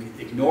way, you could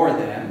ignore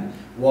them,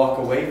 walk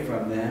away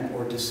from them,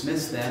 or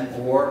dismiss them,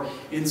 or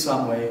in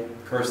some way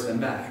curse them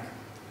back.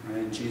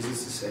 Right?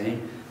 Jesus is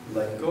saying,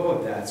 let go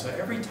of that. So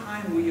every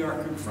time we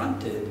are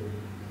confronted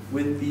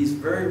with these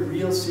very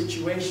real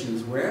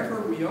situations, wherever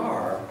we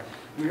are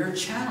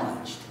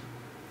challenged.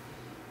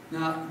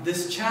 Now,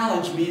 this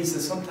challenge means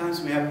that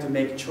sometimes we have to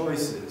make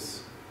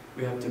choices.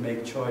 We have to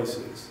make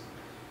choices.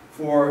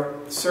 For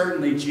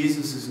certainly,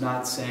 Jesus is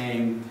not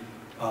saying,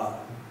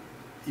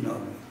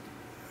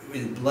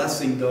 in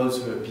blessing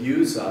those who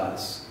abuse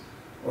us,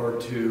 or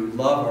to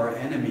love our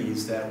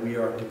enemies, that we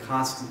are to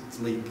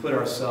constantly put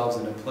ourselves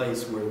in a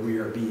place where we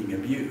are being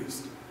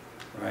abused,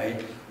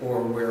 right?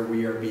 Or where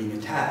we are being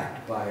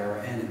attacked by our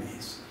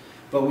enemies.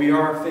 But we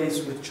are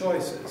faced with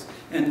choices.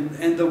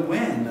 And the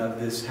when of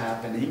this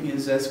happening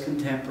is as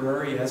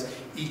contemporary as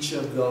each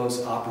of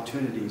those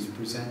opportunities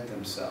present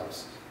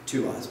themselves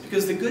to us.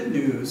 Because the good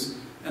news,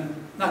 and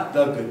not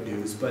the good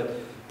news, but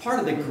part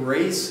of the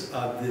grace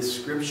of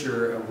this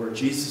scripture where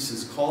Jesus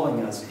is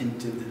calling us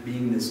into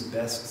being this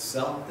best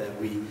self that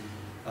we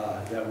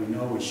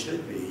know we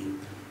should be,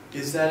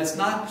 is that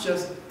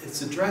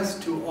it's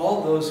addressed to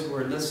all those who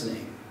are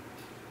listening.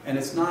 And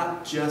it's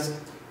not just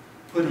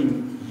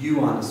putting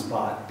you on the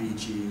spot,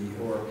 BG,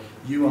 or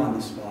you on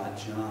the spot,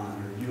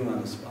 John, or you on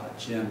the spot,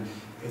 Jim.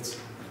 It's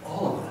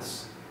all of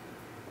us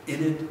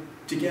in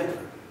it together.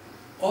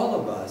 All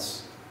of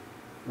us,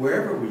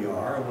 wherever we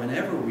are,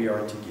 whenever we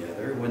are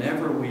together,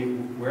 wherever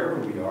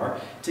we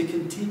are, to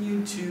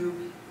continue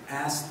to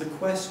ask the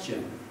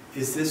question,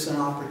 is this an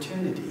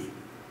opportunity?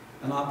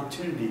 An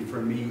opportunity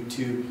for me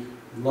to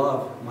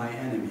love my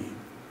enemy,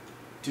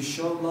 to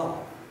show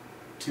love,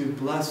 to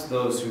bless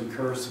those who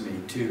curse me,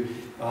 to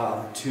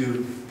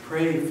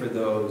pray for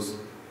those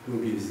who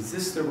abuse. Is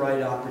this the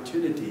right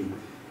opportunity?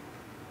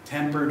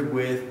 Tempered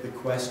with the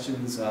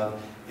questions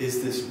of,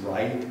 is this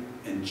right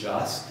and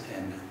just,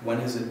 and when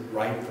is it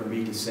right for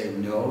me to say,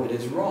 no, it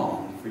is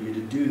wrong for you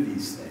to do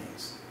these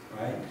things,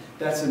 right?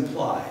 That's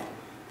implied,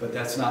 but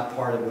that's not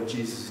part of what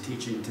Jesus is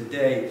teaching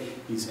today.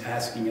 He's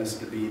asking us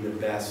to be the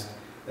best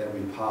that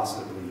we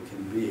possibly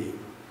can be.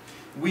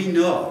 We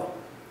know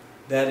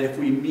that if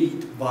we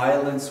meet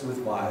violence with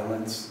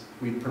violence,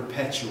 we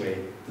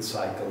perpetuate the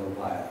cycle of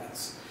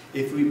violence.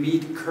 If we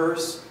meet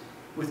curse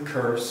with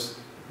curse,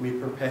 we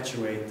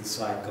perpetuate the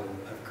cycle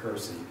of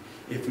cursing.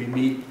 If we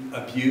meet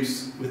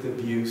abuse with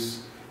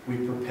abuse, we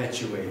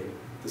perpetuate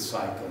the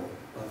cycle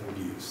of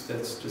abuse.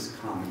 That's just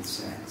common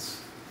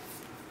sense.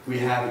 We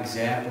have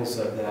examples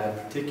of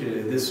that,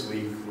 particularly this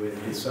week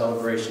with the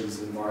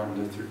celebrations of Martin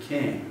Luther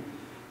King,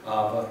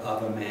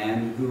 of a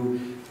man who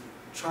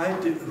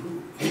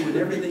with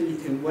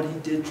everything in what he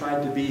did,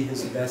 tried to be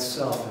his best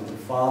self and to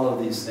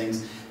follow these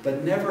things,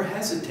 but never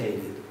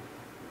hesitated,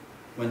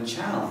 when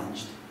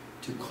challenged,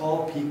 to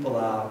call people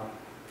out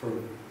for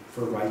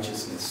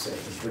righteousness' sake,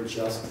 for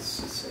justice'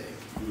 sake.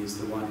 He is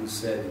the one who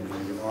said,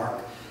 the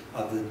arc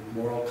of the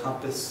moral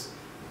compass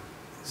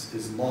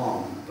is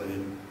long, but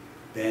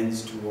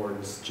bends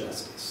towards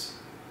justice,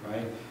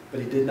 right? But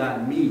he did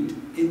not meet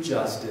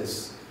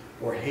injustice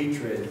or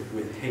hatred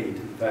with hate.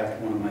 In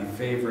fact, one of my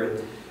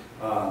favorite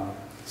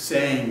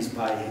sayings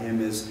by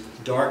him is,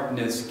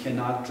 darkness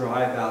cannot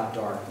drive out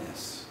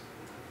darkness.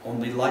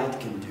 Only light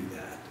can do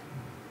that.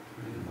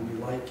 Right? Only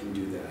light can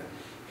do that.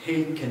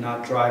 Hate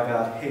cannot drive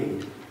out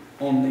hate.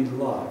 Only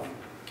love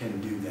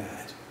can do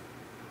that.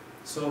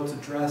 So it's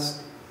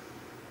addressed,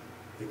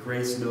 the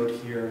grace note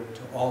here,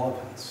 to all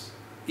of us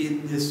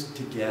in this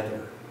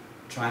together,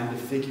 trying to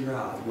figure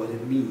out what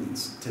it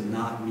means to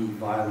not meet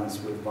violence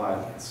with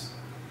violence.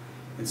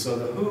 And so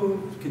the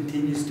who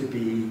continues to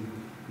be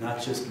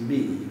not just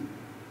me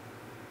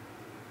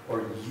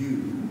or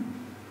you,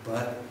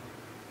 but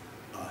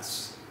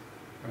us,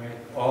 right?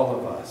 All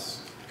of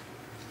us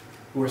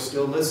who are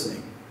still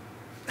listening.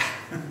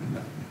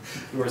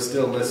 Who are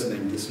still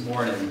listening this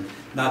morning,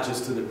 not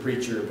just to the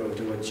preacher, but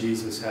to what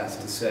Jesus has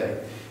to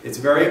say. It's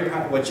very,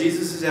 what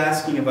Jesus is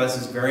asking of us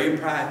is very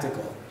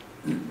impractical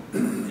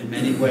in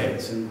many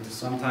ways, and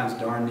sometimes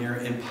darn near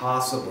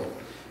impossible.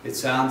 It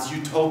sounds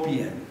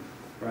utopian,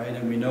 right?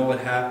 And we know what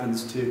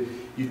happens to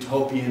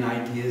utopian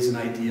ideas and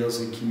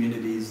ideals in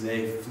communities.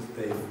 They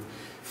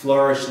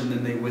flourish and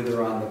then they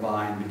wither on the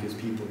vine because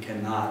people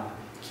cannot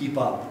keep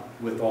up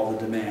with all the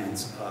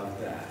demands of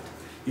that.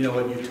 You know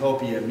what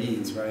utopia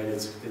means, right?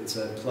 It's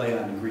a play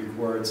on Greek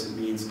words. It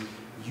means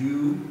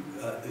you,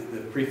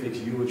 the prefix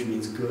you, which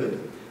means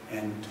good,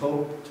 and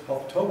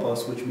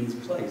topos, which means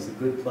place, a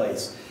good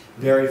place.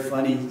 Very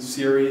funny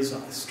series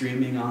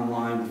streaming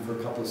online for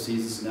a couple of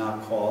seasons now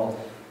called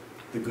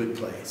The Good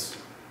Place.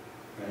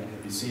 Right?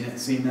 Have you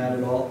seen that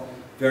at all?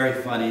 Very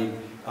funny,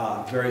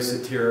 very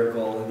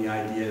satirical in the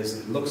ideas.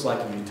 It looks like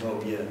a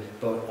utopia,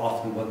 but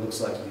often what looks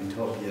like a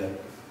utopia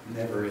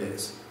never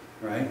is.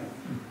 Right?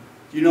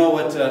 You know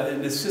what,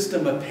 in the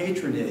system of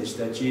patronage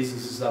that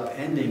Jesus is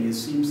upending, it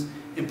seems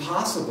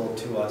impossible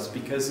to us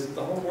because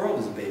the whole world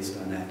is based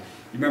on that.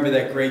 You remember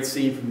that great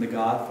scene from The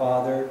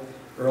Godfather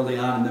early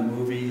on in the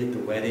movie at the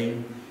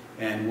wedding,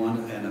 and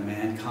a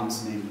man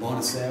comes named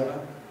Bonacera,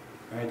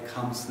 right,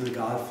 comes to the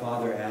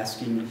Godfather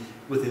asking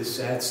with his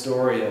sad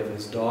story of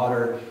his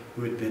daughter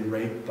who had been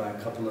raped by a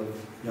couple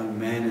of young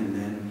men and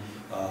then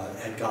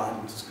had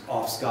gotten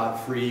off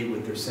scot-free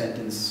with their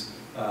sentence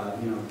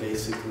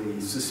basically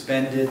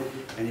suspended,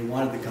 and he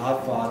wanted the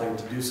Godfather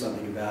to do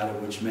something about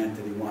it, which meant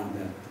that he wanted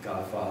the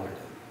Godfather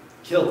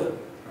to kill him,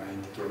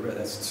 right? To get rid of.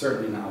 That's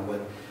certainly not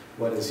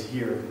what is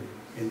here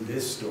in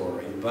this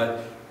story.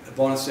 But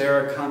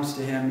Bonacera comes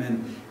to him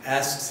and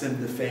asks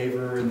him the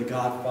favor, and the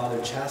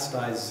Godfather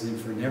chastises him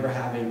for never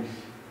having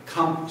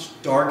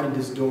darkened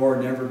his door,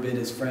 never been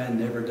his friend,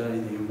 never done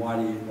anything. And why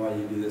do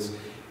you do this?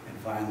 And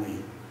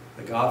finally,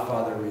 the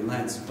Godfather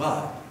relents.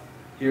 But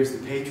here's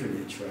the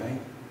patronage, right?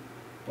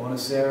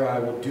 Bonacera, I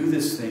will do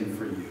this thing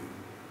for you,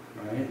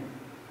 right?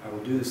 I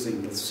will do this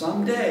thing, but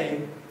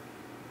someday,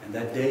 and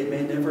that day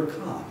may never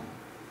come,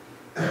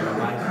 I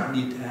might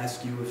need to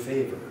ask you a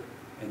favor,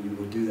 and you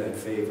will do that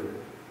favor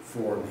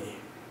for me.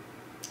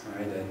 All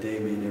right, that day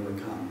may never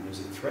come.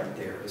 There's a threat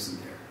there,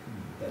 isn't there?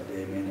 That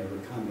day may never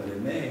come, but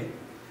it may.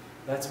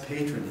 That's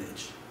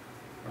patronage,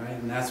 right?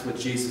 And that's what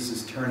Jesus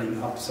is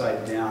turning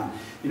upside down.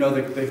 You know,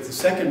 the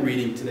second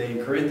reading today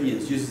in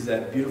Corinthians uses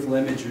that beautiful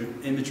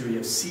imagery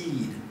of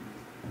seed,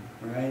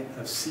 right?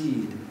 Of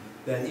seed,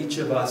 that each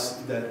of us,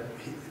 that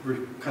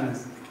kind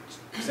of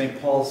St.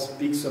 Paul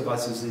speaks of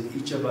us as if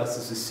each of us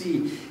is a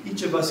seed,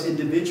 each of us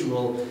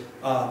individual,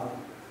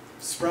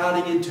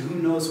 sprouting into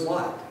who knows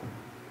what,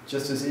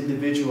 just as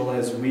individual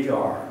as we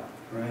are,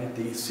 right?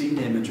 The seed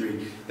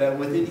imagery, that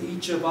within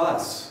each of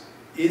us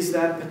is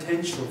that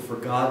potential for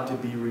God to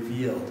be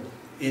revealed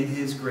in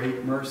His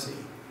great mercy,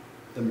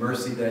 the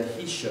mercy that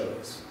He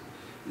shows.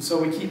 And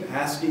so we keep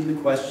asking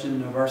the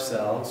question of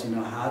ourselves, you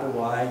know, how do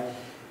I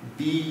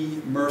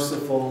be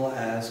merciful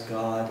as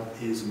God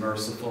is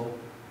merciful?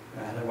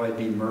 How do I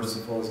be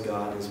merciful as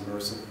God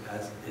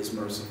is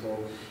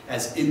merciful?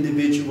 As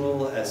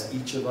individual, as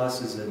each of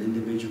us is an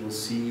individual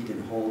seed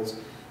and holds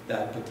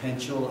that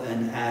potential,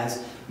 and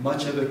as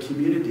much of a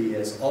community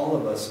as all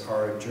of us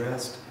are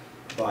addressed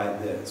by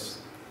this.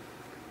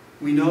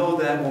 We know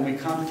that when we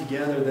come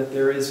together that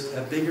there is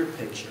a bigger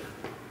picture,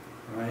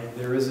 right?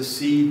 There is a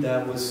seed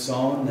that was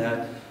sown,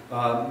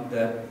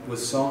 that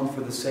was sown for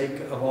the sake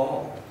of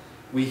all.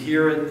 We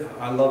hear it,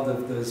 I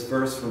love this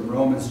verse from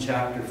Romans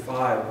chapter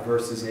 5,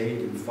 verses 8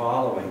 and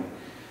following.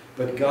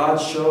 But God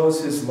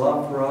shows His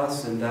love for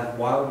us, and that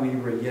while we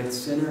were yet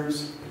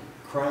sinners,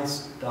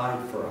 Christ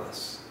died for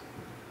us.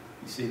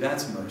 You see,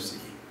 that's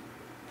mercy.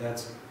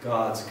 That's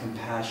God's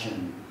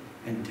compassion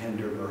and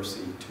tender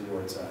mercy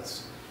towards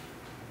us.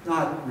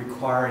 Not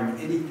requiring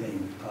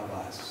anything of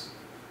us,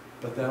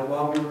 but that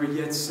while we were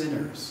yet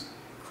sinners,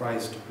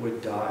 Christ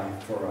would die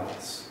for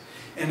us.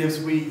 And as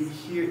we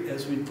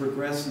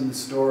progress in the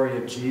story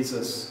of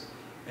Jesus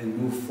and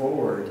move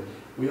forward,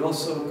 we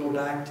also go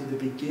back to the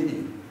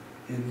beginning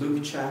in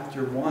Luke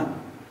chapter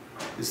 1.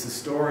 is the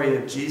story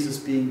of Jesus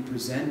being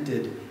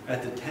presented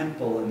at the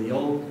temple, and the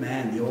old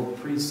man, the old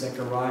priest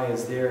Zechariah,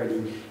 is there,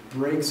 and he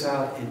breaks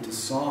out into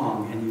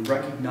song, and he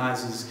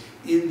recognizes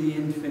in the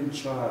infant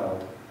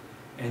child,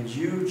 "And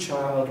you,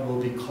 child, will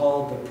be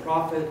called the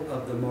prophet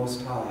of the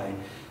Most High,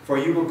 for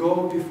you will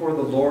go before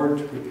the Lord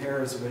to prepare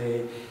his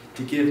way,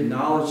 to give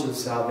knowledge of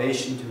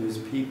salvation to his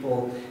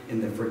people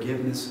in the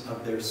forgiveness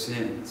of their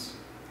sins."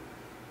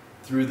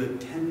 Through the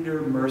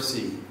tender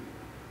mercy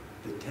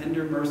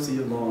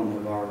alone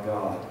of our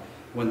God,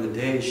 when the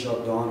day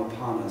shall dawn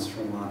upon us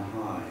from on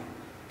high,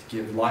 to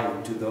give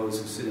light to those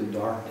who sit in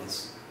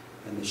darkness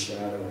and the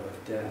shadow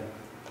of death.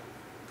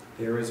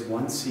 There is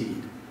one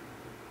seed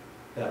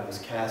that was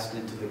cast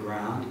into the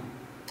ground,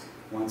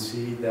 one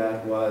seed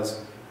that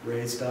was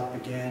raised up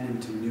again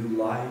into new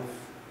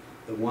life,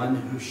 the one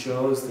who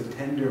shows the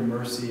tender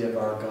mercy of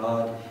our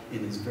God in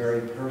his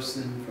very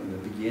person from the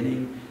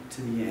beginning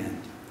to the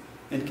end,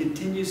 and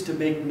continues to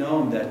make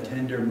known that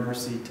tender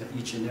mercy to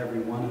each and every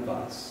one of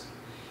us.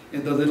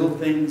 In the little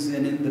things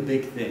and in the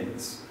big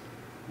things,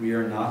 we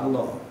are not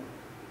alone.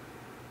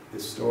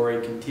 This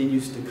story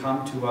continues to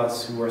come to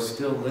us who are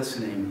still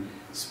listening,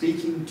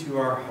 speaking to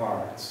our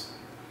hearts,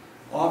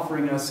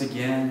 offering us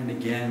again and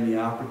again the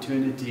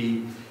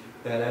opportunity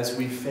that as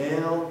we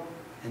fail,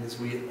 and as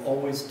we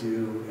always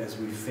do, as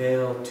we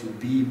fail to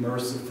be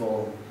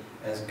merciful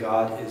as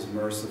God is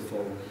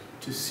merciful,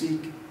 to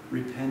seek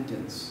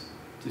repentance,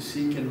 to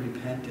seek in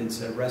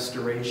repentance a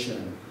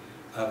restoration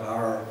of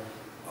our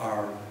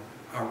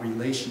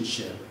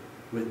relationship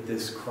with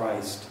this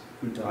Christ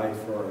who died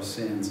for our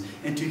sins,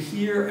 and to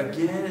hear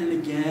again and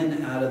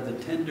again out of the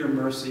tender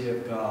mercy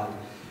of God,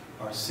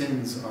 our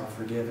sins are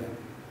forgiven,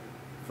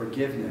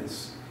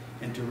 forgiveness,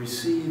 and to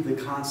receive the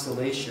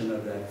consolation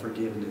of that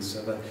forgiveness,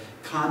 of a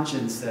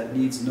conscience that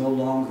needs no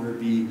longer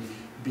be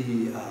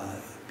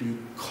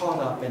caught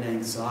up in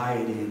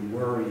anxiety and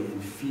worry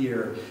and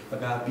fear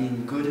about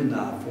being good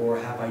enough, or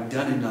have I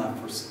done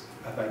enough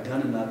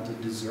to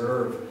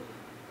deserve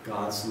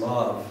God's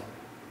love.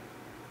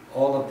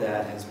 All of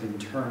that has been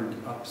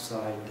turned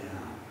upside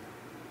down.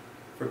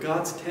 For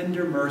God's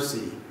tender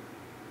mercy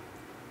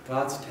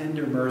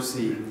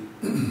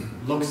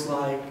looks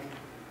like,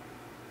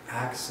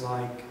 acts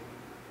like,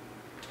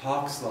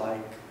 talks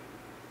like,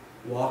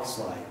 walks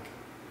like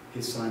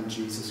his Son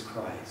Jesus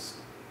Christ,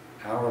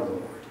 our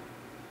Lord,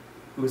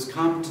 who has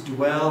come to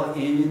dwell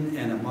in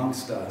and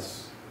amongst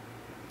us,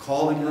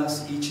 calling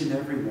us each and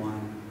every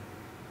one,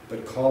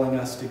 but calling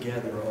us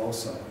together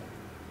also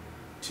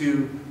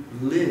to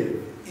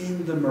live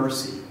in the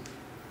mercy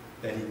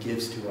that he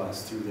gives to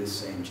us through this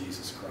same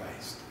Jesus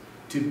Christ,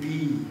 to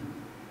be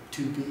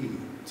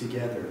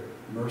together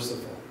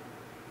merciful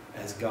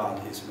as God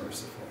is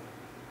merciful.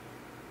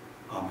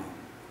 Amen.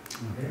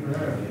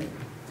 Amen.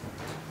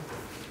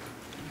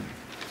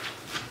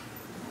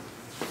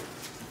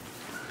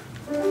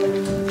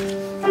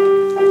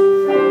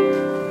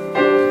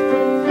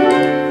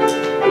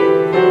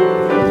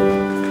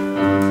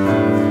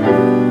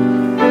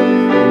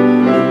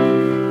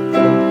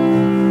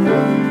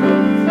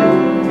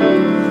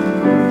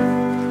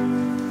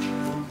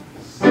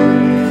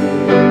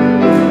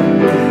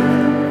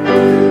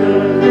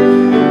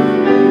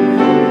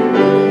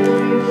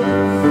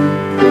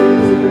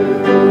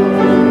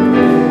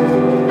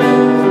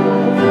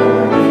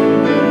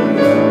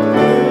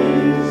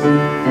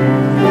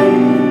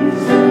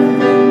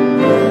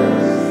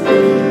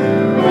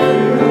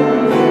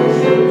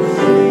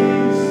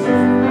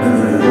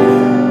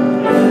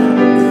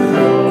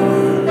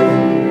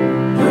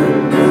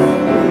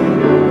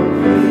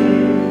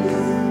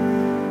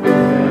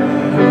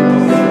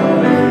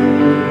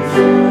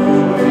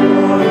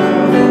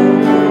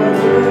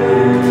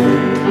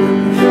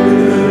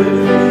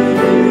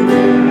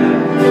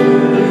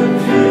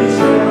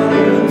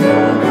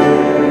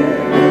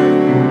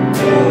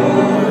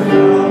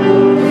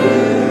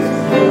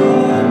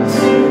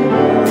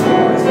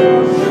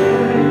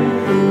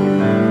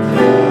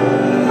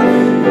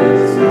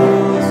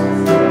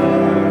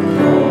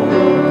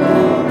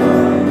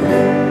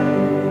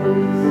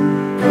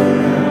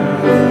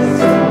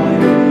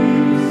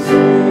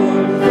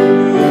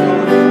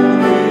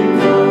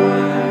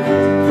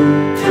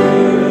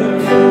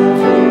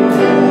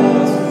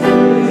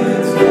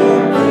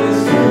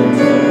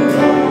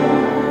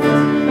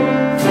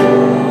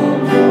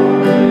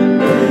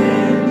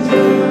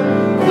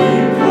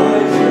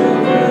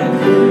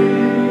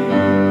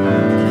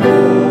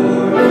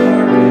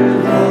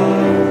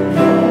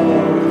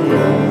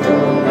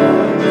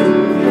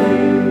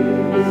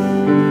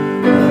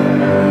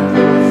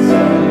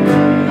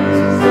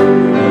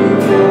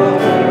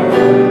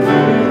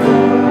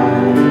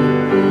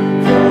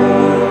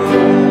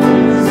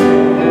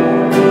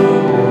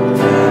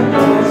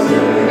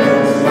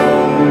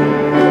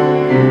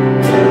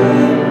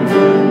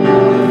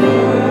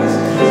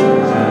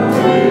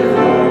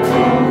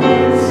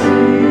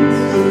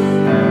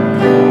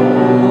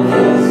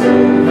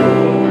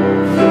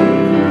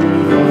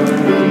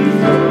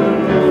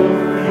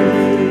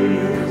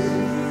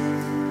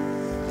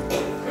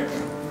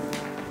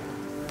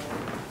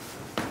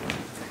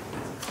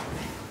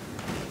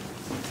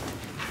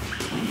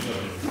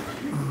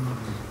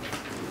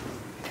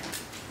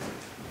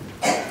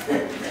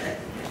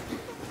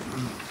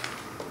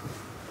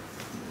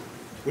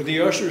 Would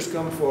the ushers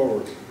come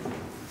forward?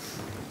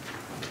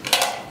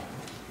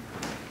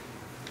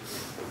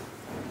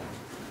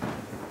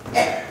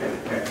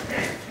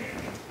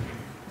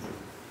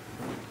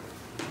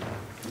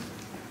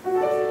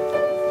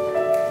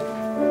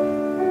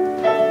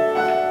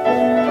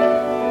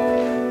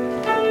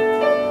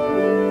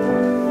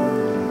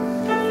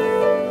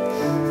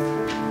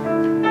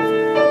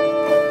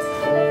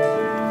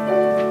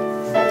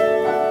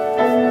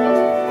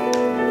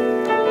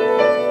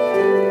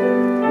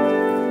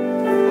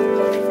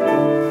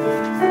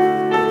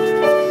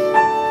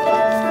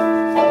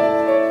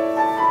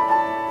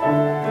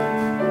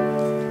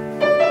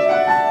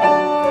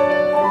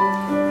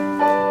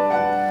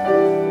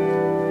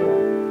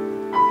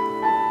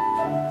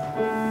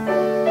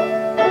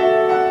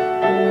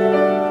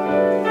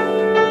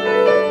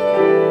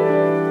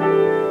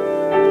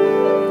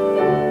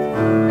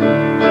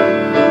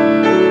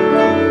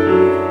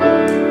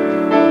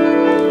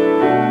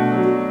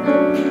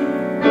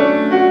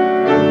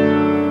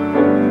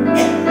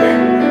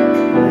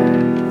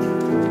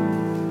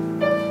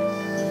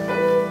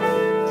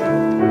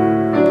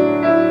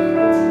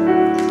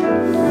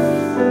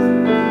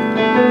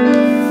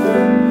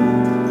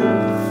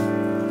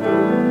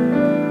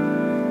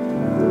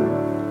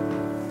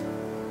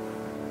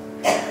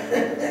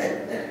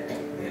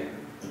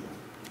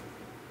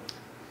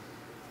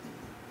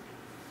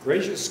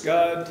 Gracious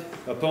God,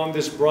 upon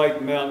this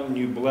bright mountain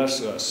you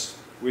bless us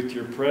with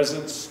your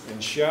presence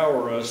and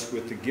shower us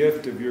with the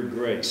gift of your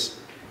grace.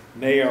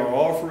 May our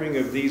offering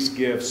of these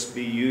gifts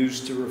be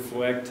used to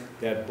reflect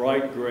that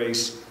bright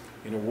grace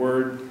in a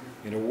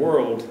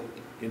world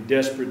in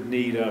desperate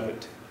need of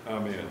it.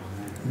 Amen.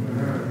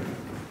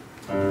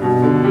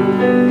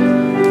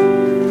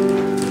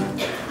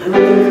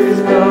 Praise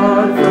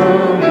God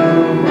from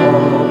whom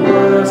all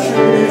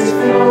blessings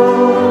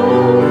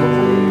flow.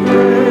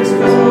 Praise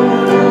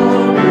God,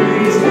 all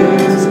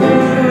praises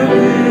here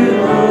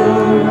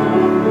below.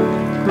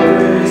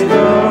 Praise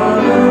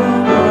God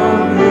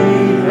among the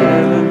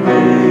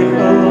heavenly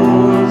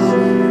hosts.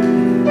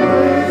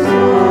 Praise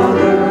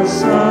Father,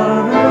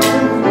 Son,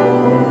 and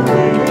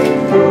Holy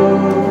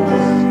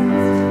Ghost.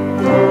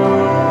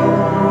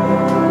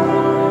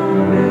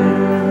 Amen.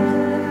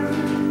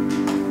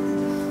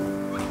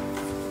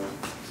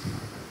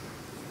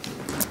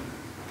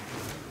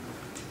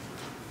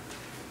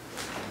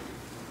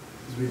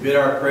 As we bid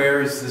our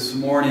prayers this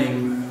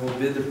morning, we'll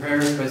bid the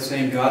prayers by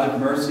saying, God of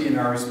mercy, and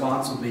our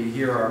response will be,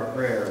 hear our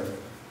prayer.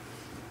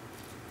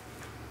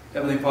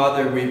 Heavenly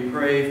Father, we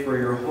pray for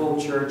your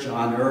whole church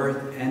on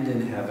earth and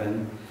in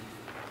heaven.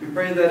 We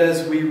pray that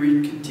as we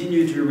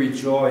continue to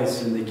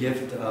rejoice in the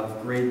gift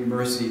of great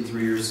mercy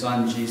through your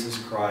Son, Jesus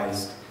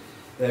Christ,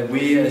 that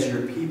we as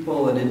your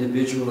people and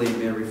individually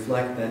may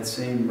reflect that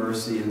same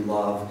mercy and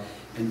love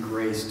and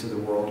grace to the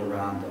world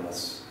around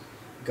us.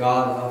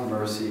 God of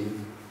mercy,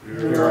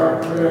 Hear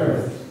our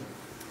prayers.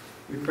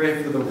 we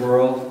pray for the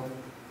world.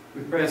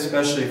 We pray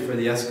especially for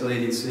the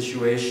escalating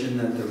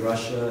situation at the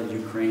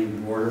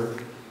Russia-Ukraine border.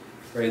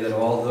 Pray that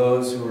all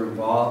those who are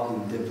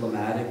involved in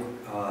diplomatic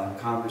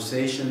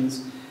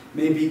conversations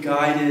may be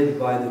guided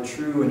by the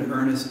true and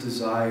earnest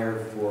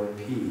desire for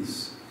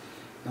peace.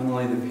 Not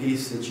only the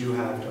peace that you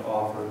have to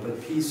offer,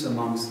 but peace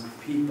amongst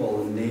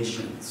people and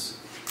nations.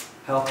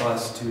 Help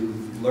us to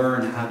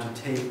learn how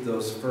to take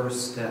those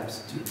first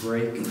steps to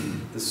break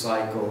the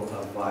cycle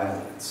of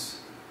violence.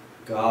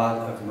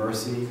 God of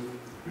mercy,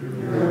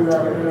 Hear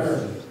our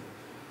prayers.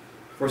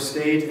 for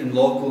state and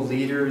local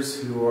leaders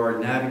who are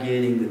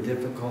navigating the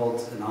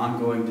difficult and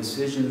ongoing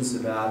decisions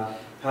about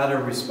how to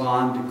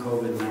respond to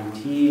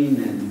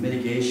COVID-19 and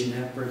mitigation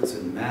efforts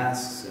and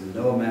masks and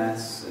no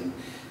masks and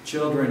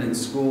children in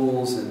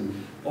schools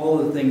and all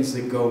the things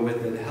that go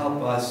with it,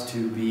 help us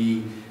to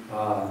be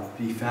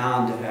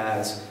found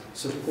as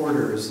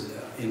supporters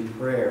in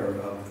prayer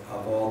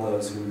of all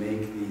those who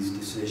make these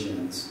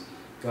decisions.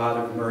 God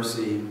of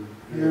mercy,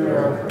 Hear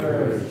our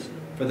prayers.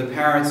 for the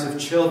parents of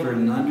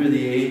children under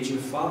the age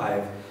of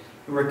 5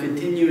 who are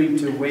continuing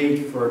to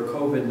wait for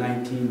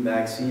COVID-19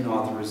 vaccine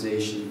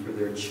authorization for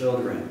their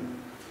children.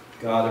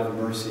 God of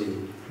mercy,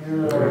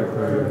 Hear our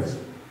prayers.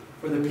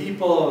 for the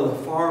people of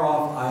the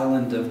far-off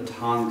island of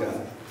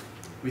Tonga.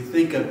 We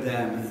think of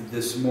them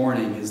this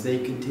morning as they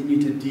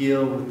continue to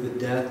deal with the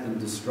death and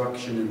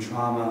destruction and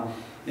trauma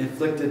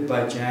inflicted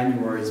by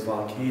January's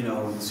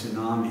volcano and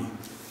tsunami,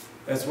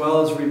 as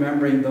well as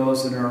remembering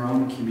those in our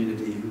own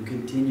community who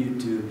continue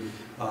to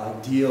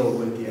deal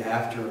with the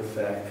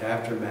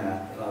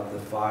aftermath of the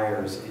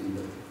fires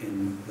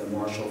in the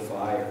Marshall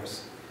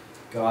fires.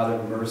 God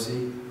of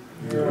mercy,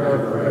 Hear our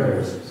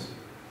prayers.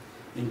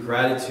 in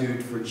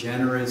gratitude for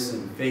generous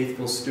and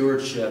faithful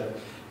stewardship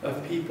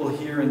of people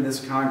here in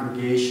this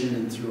congregation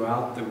and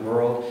throughout the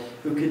world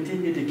who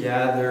continue to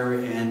gather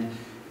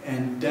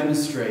and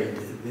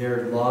demonstrate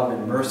their love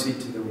and mercy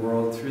to the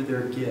world through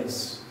their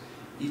gifts.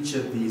 Each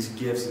of these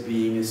gifts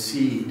being a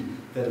seed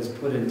that is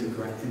put into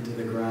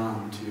the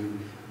ground to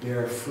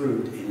bear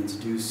fruit in its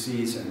due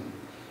season.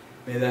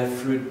 May that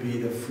fruit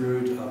be the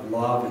fruit of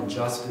love and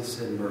justice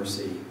and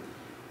mercy.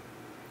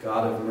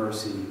 God of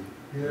mercy,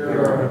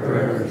 hear our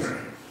prayers.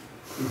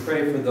 We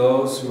pray for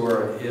those who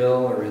are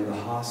ill or in the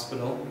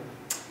hospital.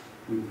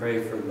 We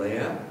pray for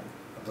Leah,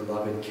 a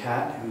beloved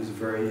cat who's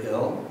very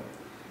ill.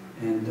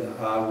 And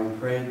we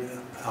pray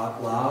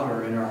out loud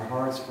or in our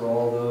hearts for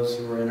all those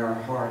who are in our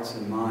hearts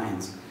and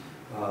minds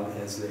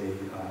as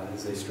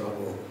they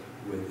struggle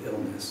with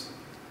illness.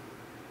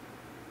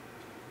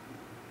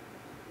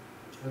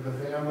 For the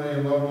family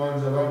and loved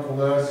ones of Uncle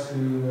Les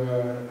who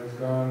has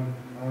gone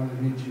on to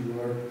meet you,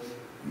 Lord.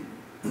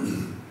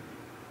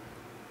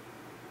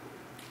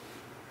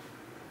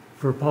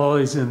 For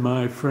Polly's and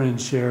my friend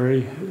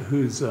Sherry,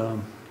 whose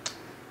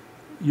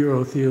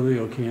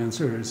urothelial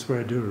cancer has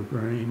spread to her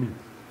brain,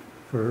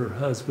 for her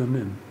husband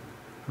and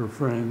her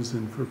friends,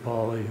 and for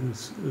Polly,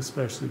 who's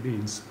especially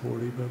being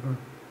supportive of her.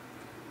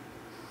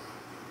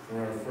 For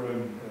our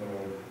friend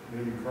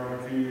Nini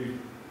Kroenke,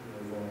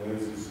 who's on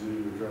ACC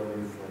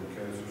recovering from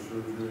cancer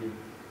surgery.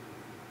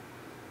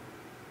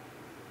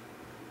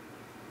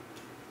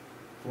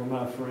 For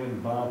my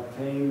friend Bob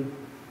Payne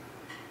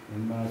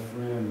and my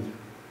friend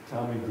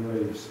Tommy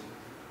Graves.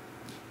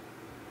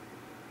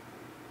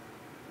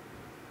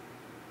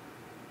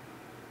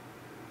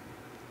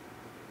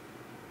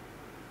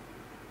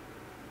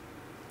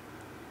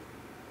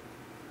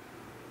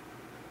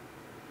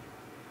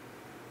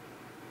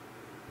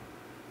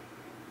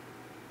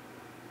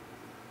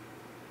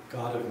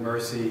 God of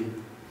mercy,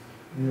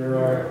 Hear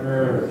our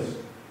prayers.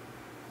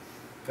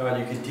 God,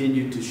 you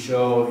continue to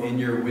show in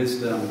your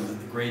wisdom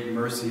the great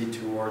mercy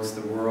towards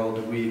the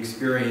world. We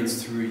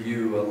experience through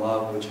you a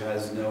love which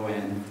has no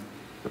end.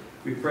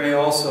 We pray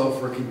also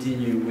for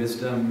continued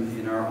wisdom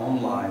in our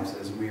own lives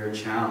as we are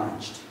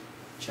challenged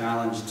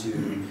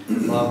to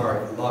love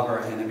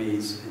our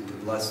enemies and to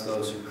bless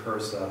those who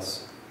curse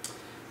us.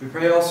 We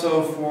pray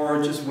also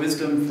for just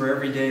wisdom for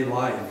everyday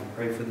life. We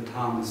pray for the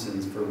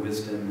Thomasons for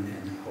wisdom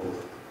and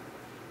hope.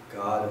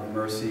 God of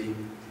mercy,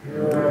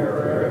 hear our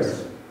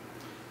prayers.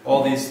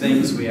 All these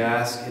things we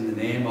ask in the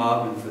name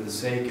of and for the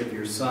sake of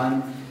your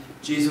Son,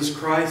 Jesus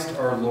Christ,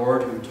 our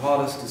Lord, who taught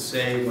us to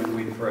say when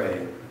we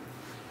pray,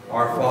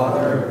 Our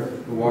Father,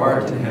 who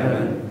art in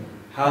heaven,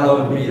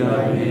 hallowed be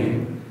thy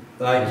name.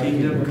 Thy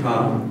kingdom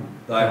come,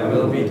 thy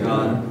will be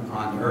done,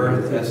 on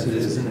earth as it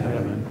is in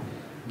heaven.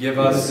 Give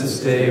us this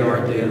day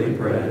our daily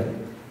bread,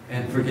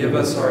 and forgive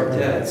us our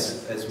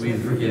debts as we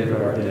forgive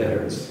our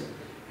debtors.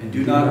 And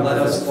do not let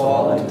us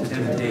fall into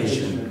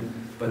temptation,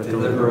 but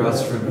deliver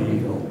us from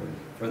evil.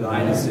 For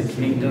thine is the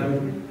kingdom,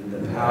 and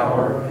the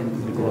power,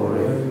 and the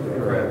glory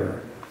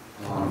forever.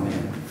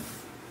 Amen.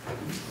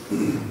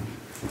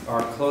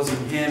 Our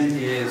closing hymn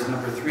is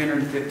number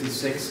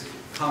 356,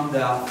 Come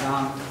Thou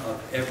Fount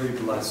of Every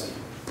Blessing.